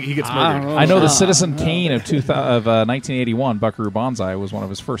 he gets murdered. I know the Citizen Kane of 1981, Buckaroo Banzai, was one of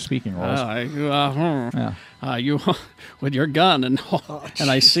his first speaking roles. You with your gun and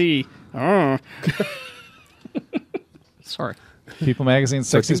I see. Sorry. People Magazine,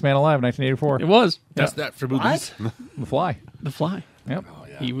 Sexiest Man Alive, 1984. It was. That's that for movies. The Fly. The Fly. Yep.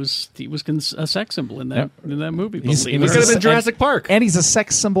 He was a sex symbol in that movie. He's- believe He it could or have been not. Jurassic Park. And he's a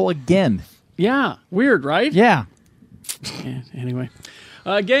sex symbol again. Yeah, weird, right? Yeah. Yeah, anyway,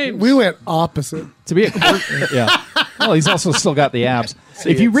 games. We went opposite. To be a yeah. Well, he's also still got the abs.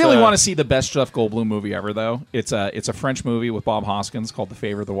 If you really want to see the best Jeff Goldblum movie ever, though, it's a French movie with Bob Hoskins called The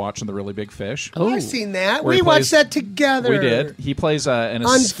Favor of the Watch and the Really Big Fish. Oh, I've seen that. Where We he watched plays- that together. We did. He plays an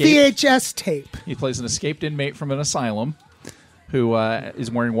On escaped. VHS tape. He plays an escaped inmate from an asylum who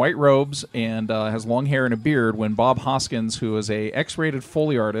is wearing white robes and has long hair and a beard when Bob Hoskins, who is a X-rated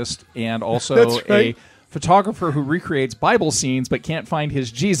Foley artist and also That's right. a photographer who recreates Bible scenes but can't find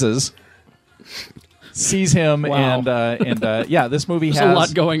his Jesus, sees him. Wow. and yeah, this movie There's has a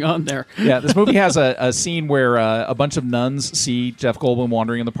lot going on there. Yeah, this movie has a scene where a bunch of nuns see Jeff Goldblum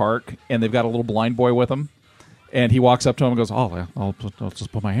wandering in the park, and they've got a little blind boy with them. And he walks up to him and goes, "Oh, I'll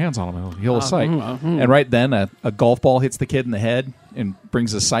just put my hands on him and it'll heal his sight." And right then, a golf ball hits the kid in the head and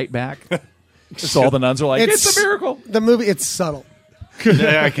brings his sight back. So all the nuns are like, "It's a miracle." The movie, it's subtle.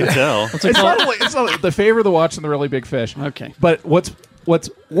 Yeah, I can tell. It's not The Favor of the Watch and the Really Big Fish. Okay. But what's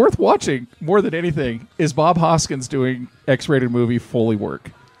worth watching more than anything is Bob Hoskins doing X-rated movie Foley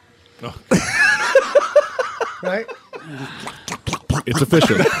work. Right? It's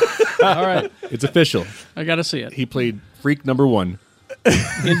official. All right, It's official. I got to see it. He played Freak number 1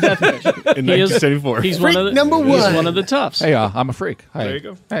 In Death Wish. in 1974. He's Freak one of the, number He's one. one of the toughs. Hey, I'm a freak. Hey. There you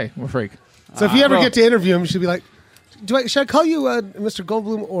go. Hey, I'm a freak. So if you ever well- get to interview him, you should be like, should I call you Mr.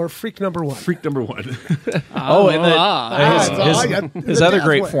 Goldblum or Freak number 1? Freak number 1. Oh, and his the other death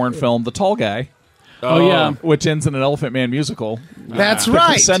great way. foreign film, The Tall Guy, Oh, yeah. which ends in an Elephant Man musical. That's The right.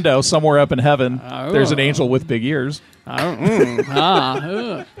 Crescendo, somewhere up in heaven, there's an angel with big ears.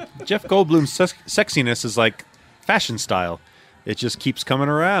 Jeff Goldblum's sexiness is like fashion style. It just keeps coming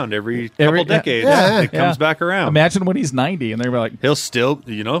around every couple decades. yeah. It comes back around. Imagine when he's 90 and they're like, He'll still,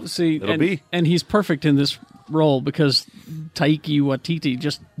 See, it'll and, be. and he's perfect in this role because Taiki Waititi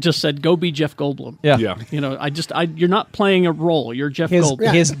just said, "Go be Jeff Goldblum." yeah. Yeah. You know, you're not playing a role. You're Jeff Goldblum.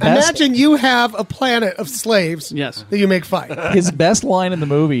 Yeah. His best- Imagine you have a planet of slaves Yes. that you make fight. His best line in the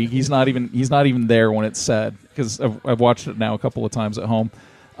movie, he's not even there when it's said, because I've watched it now a couple of times at home.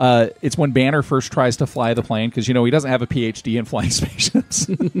 It's when Banner first tries to fly the plane because, he doesn't have a PhD in flying spaceships.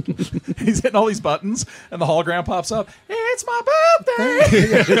 He's hitting all these buttons, and the hologram pops up. It's my birthday!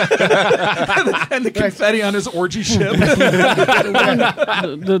 and the confetti on his orgy ship. the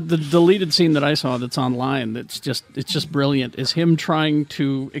deleted scene that I saw that's online it's just brilliant is him trying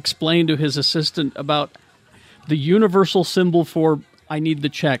to explain to his assistant about the universal symbol for I need the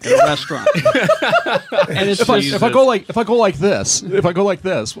check at a restaurant. And it's if I go like this,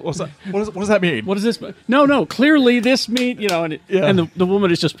 what does that mean? What does this mean? No, clearly this mean, and the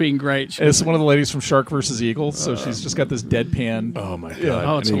woman is just being great. It's one of the ladies from Shark vs. Eagle, so she's just got this deadpan. Oh my god!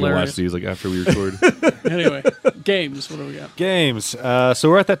 Oh, it's I need to hilarious. watch these like after we record. Anyway, games. What do we got? Games. So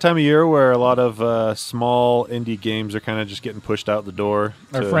we're at that time of year where a lot of small indie games are kind of just getting pushed out the door.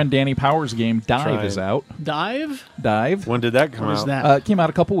 Our friend Danny Powers' game Dive is out. Dive. When did that come What out? is that? It came out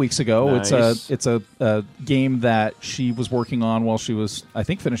a couple weeks ago. Nice. It's a game that she was working on while she was, I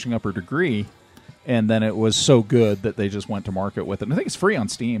think, finishing up her degree, and then it was so good that they just went to market with it. And I think it's free on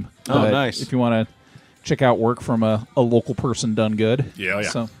Steam. Oh, nice. If you want to check out work from a local person done good. Yeah.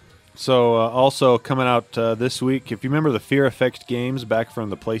 So also coming out this week, if you remember the Fear Effect games back from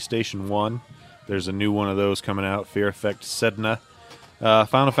the PlayStation 1, there's a new one of those coming out, Fear Effect Sedna.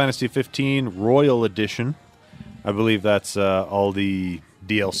 Final Fantasy 15 Royal Edition. I believe that's all the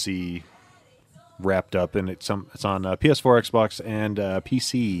DLC wrapped up, and it's on PS4, Xbox, and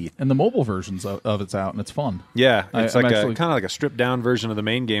PC. And the mobile versions of it's out, and it's fun. Yeah, it's I'm like actually- kind of like a stripped down version of the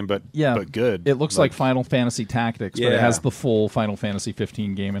main game, but good. It looks like Final Fantasy Tactics, but it has the full Final Fantasy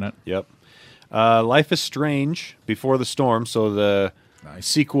 15 game in it. Yep. Life is Strange Before the Storm, so the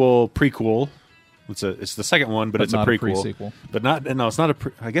sequel prequel. It's the second one, but it's not a a prequel. pre-sequel. But it's not a.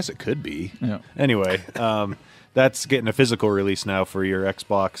 I guess it could be. Yeah. Anyway, that's getting a physical release now for your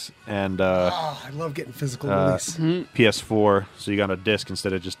Xbox and I love getting physical release. PS4. So you got a disc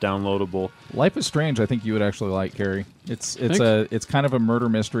instead of just downloadable. Life is Strange, I think you would actually like, Carrie. It's kind of a murder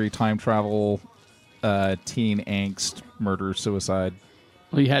mystery, time travel, teen angst, murder, suicide.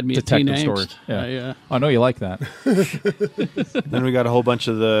 Well, you had me at detective teen story. angst. Yeah. I know you like that. Then we got a whole bunch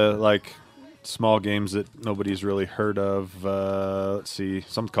of the small games that nobody's really heard of. Let's see,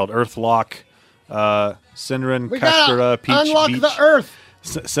 something called Earthlock, Senran We Kakura gotta Peach unlock Beach, the Earth.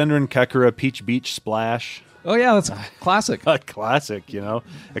 Senran Kakura Peach Beach Splash. Oh yeah, that's classic. Classic,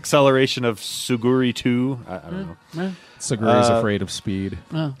 Acceleration of Suguri 2. I don't know. Suguri's afraid of speed.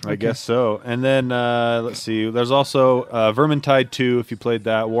 Oh, I guess so. And then let's see. There's also Vermintide 2. If you played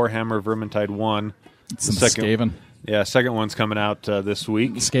that, Warhammer Vermintide 1. It's the Skaven. Yeah, second one's coming out this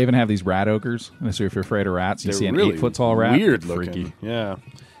week. Skaven have these rat ogres. And so if you're afraid of rats, you They're see an really 8-foot tall rat. weird freaky. looking. Yeah,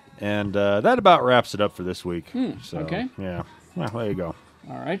 and that about wraps it up for this week. So, okay. Yeah. Well, there you go.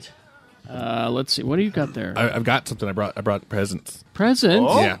 All right. Let's see. What do you got there? I've got something. I brought presents.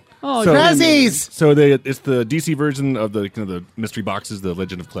 Presents? Yeah. Oh, So- Prezzies! So it's the DC version of the mystery boxes, the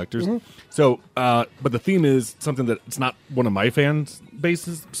Legend of Collectors. So, but the theme is something that it's not one of my fans'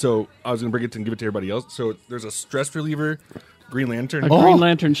 bases. So I was going to bring it and give it to everybody else. So there's a stress reliever, Green Lantern. A Green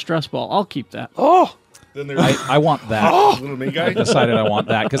Lantern stress ball. I'll keep that. Then there's I want that. little mini I guy. decided I want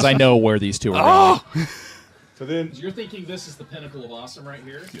that because I know where these two are going. So then You're thinking this is the pinnacle of awesome right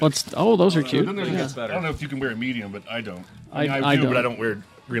here? Those are cute. Then there's- That's better. I don't know if you can wear a medium, but I don't. I I do, don't. but I don't wear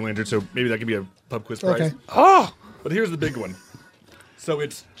Green Lantern. So maybe that could be a pub quiz prize. Okay. But here's the big one. So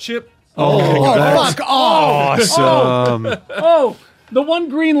it's Chip. Fuck off! Awesome. Oh, the one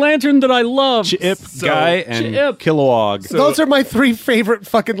Green Lantern that I love. Chip, Guy, and Chip. Kilowog. Those are my 3 favorite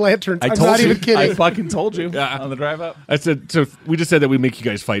fucking lanterns. I'm not even I kidding. fucking told you Yeah. on the drive up. I said so. We just said that we make you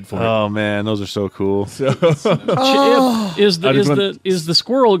guys fight for it. Oh man, those are so cool. Chip Oh. is the I just is the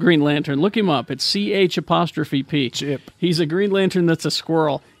squirrel Green Lantern. Look him up. It's CH''P. Chip. He's a Green Lantern that's a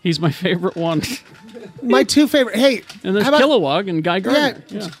squirrel. He's my favorite one. My 2 favorite. Hey, And there's how about- Kilowog and Guy Gardner.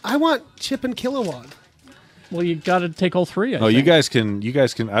 Yeah, I want Chip and Kilowog. Well, you got to take all three. I Oh, you think.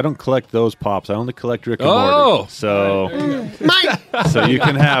 guys can. I don't collect those pops. I only collect Rick and Oh! Morty. So, Mine! so you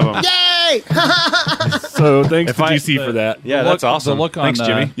can have them. Yay! So thanks If to I- DC for that. Yeah, that's awesome. The look on Thanks,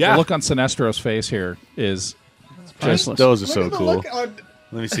 Jimmy. Yeah. The look on Sinestro's face here is Priceless. Those are so Look at the cool. look on,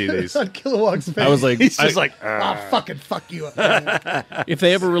 Let me see these. on Kilowog's face. I was like, He's just like, oh, fucking fuck you up. If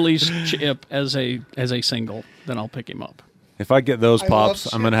they ever release Chip as a single, then I'll pick him up. if I get those I pops,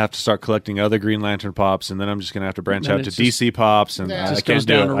 love I'm going to have to start collecting other Green Lantern pops, and then I'm just going to have to branch Then out to it's just- DC pops, and Yeah. I Just can't goes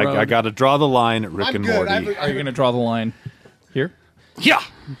do down it. the road. I got to draw the line at Rick I'm and good. Morty. Are you going to draw the line here? Yeah.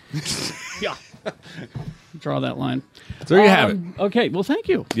 Yeah. Draw that line. So there you have it. Okay, well, thank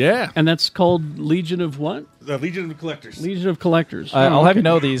you. Yeah. And that's called Legion of what? The Legion of Collectors. Legion of Collectors. I'll have you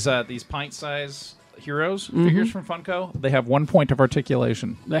know these pint-size heroes figures from Funko. They have 1 point of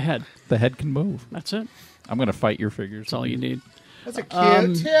articulation. The head. The head can move. That's it. I'm going to fight your figures. That's all you need. That's a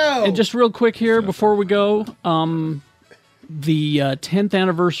cute too. And just real quick here before we go, the 10th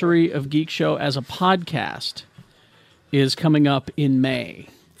anniversary of Geek Show as a podcast is coming up in May.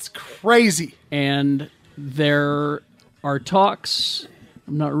 It's crazy. And there are talks.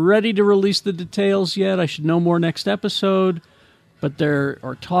 I'm not ready to release the details yet. I should know more next episode. but there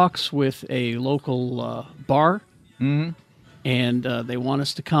are talks with a local bar, and they want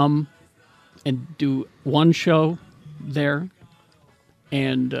us to come and do one show there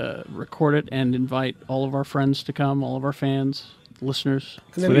and record it and invite all of our friends to come, all of our fans, listeners.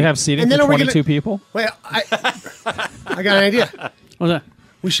 So they have seating for 22 people? Wait, I got an idea. What's that?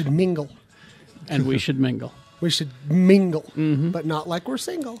 We should mingle. And we should mingle. We should mingle, but not like we're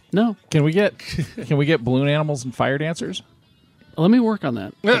single. No. Can we get balloon animals and fire dancers? Let me work on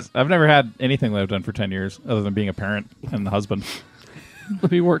that. I've never had anything that I've done for 10 years other than being a parent and the husband.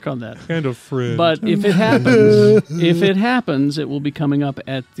 Let me work on that. Kind of friend. But if it happens, it will be coming up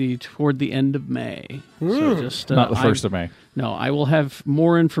toward the end of May. So just not the 1st of May. No, I will have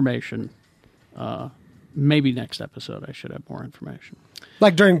more information. Maybe next episode I should have more information.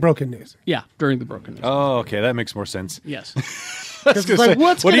 Like during Broken News. Yeah, during the Broken News. Oh, okay, that makes more sense. Yes. Because it's like,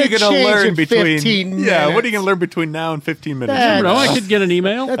 what's what are going you to gonna change learn in between 15 minutes? Yeah, what are you going to learn between now and 15 minutes? I don't know. I could get an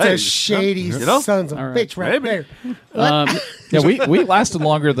email. That's a shady sons of bitch right there. Yeah, we lasted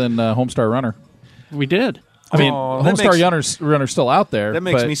longer than Homestar Runner. We did. I mean, Homestar Runner's still out there. That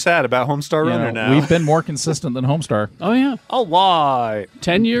makes me sad about Homestar Runner now. We've been more consistent than Homestar. Oh, yeah. Oh, why?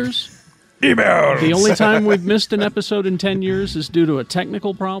 10 years. Emails. The only time we've missed an episode in 10 years is due to a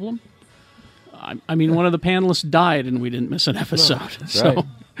technical problem. I mean, one of the panelists died and we didn't miss an episode. No. So,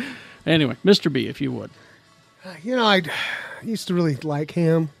 anyway, Mr. B, if you would. You know, I used to really like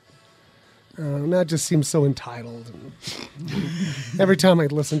him. That just seems so entitled. And every time I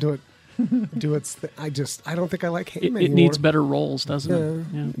listen to it, I don't think I like him anymore. It needs better roles, doesn't it?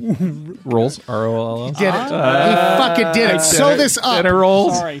 Yeah. Rolls? R-O-L-L? Did it. He fucking did it. Sew this up. Better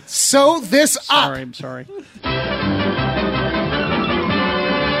rolls? Sorry. Sew this up. I'm sorry.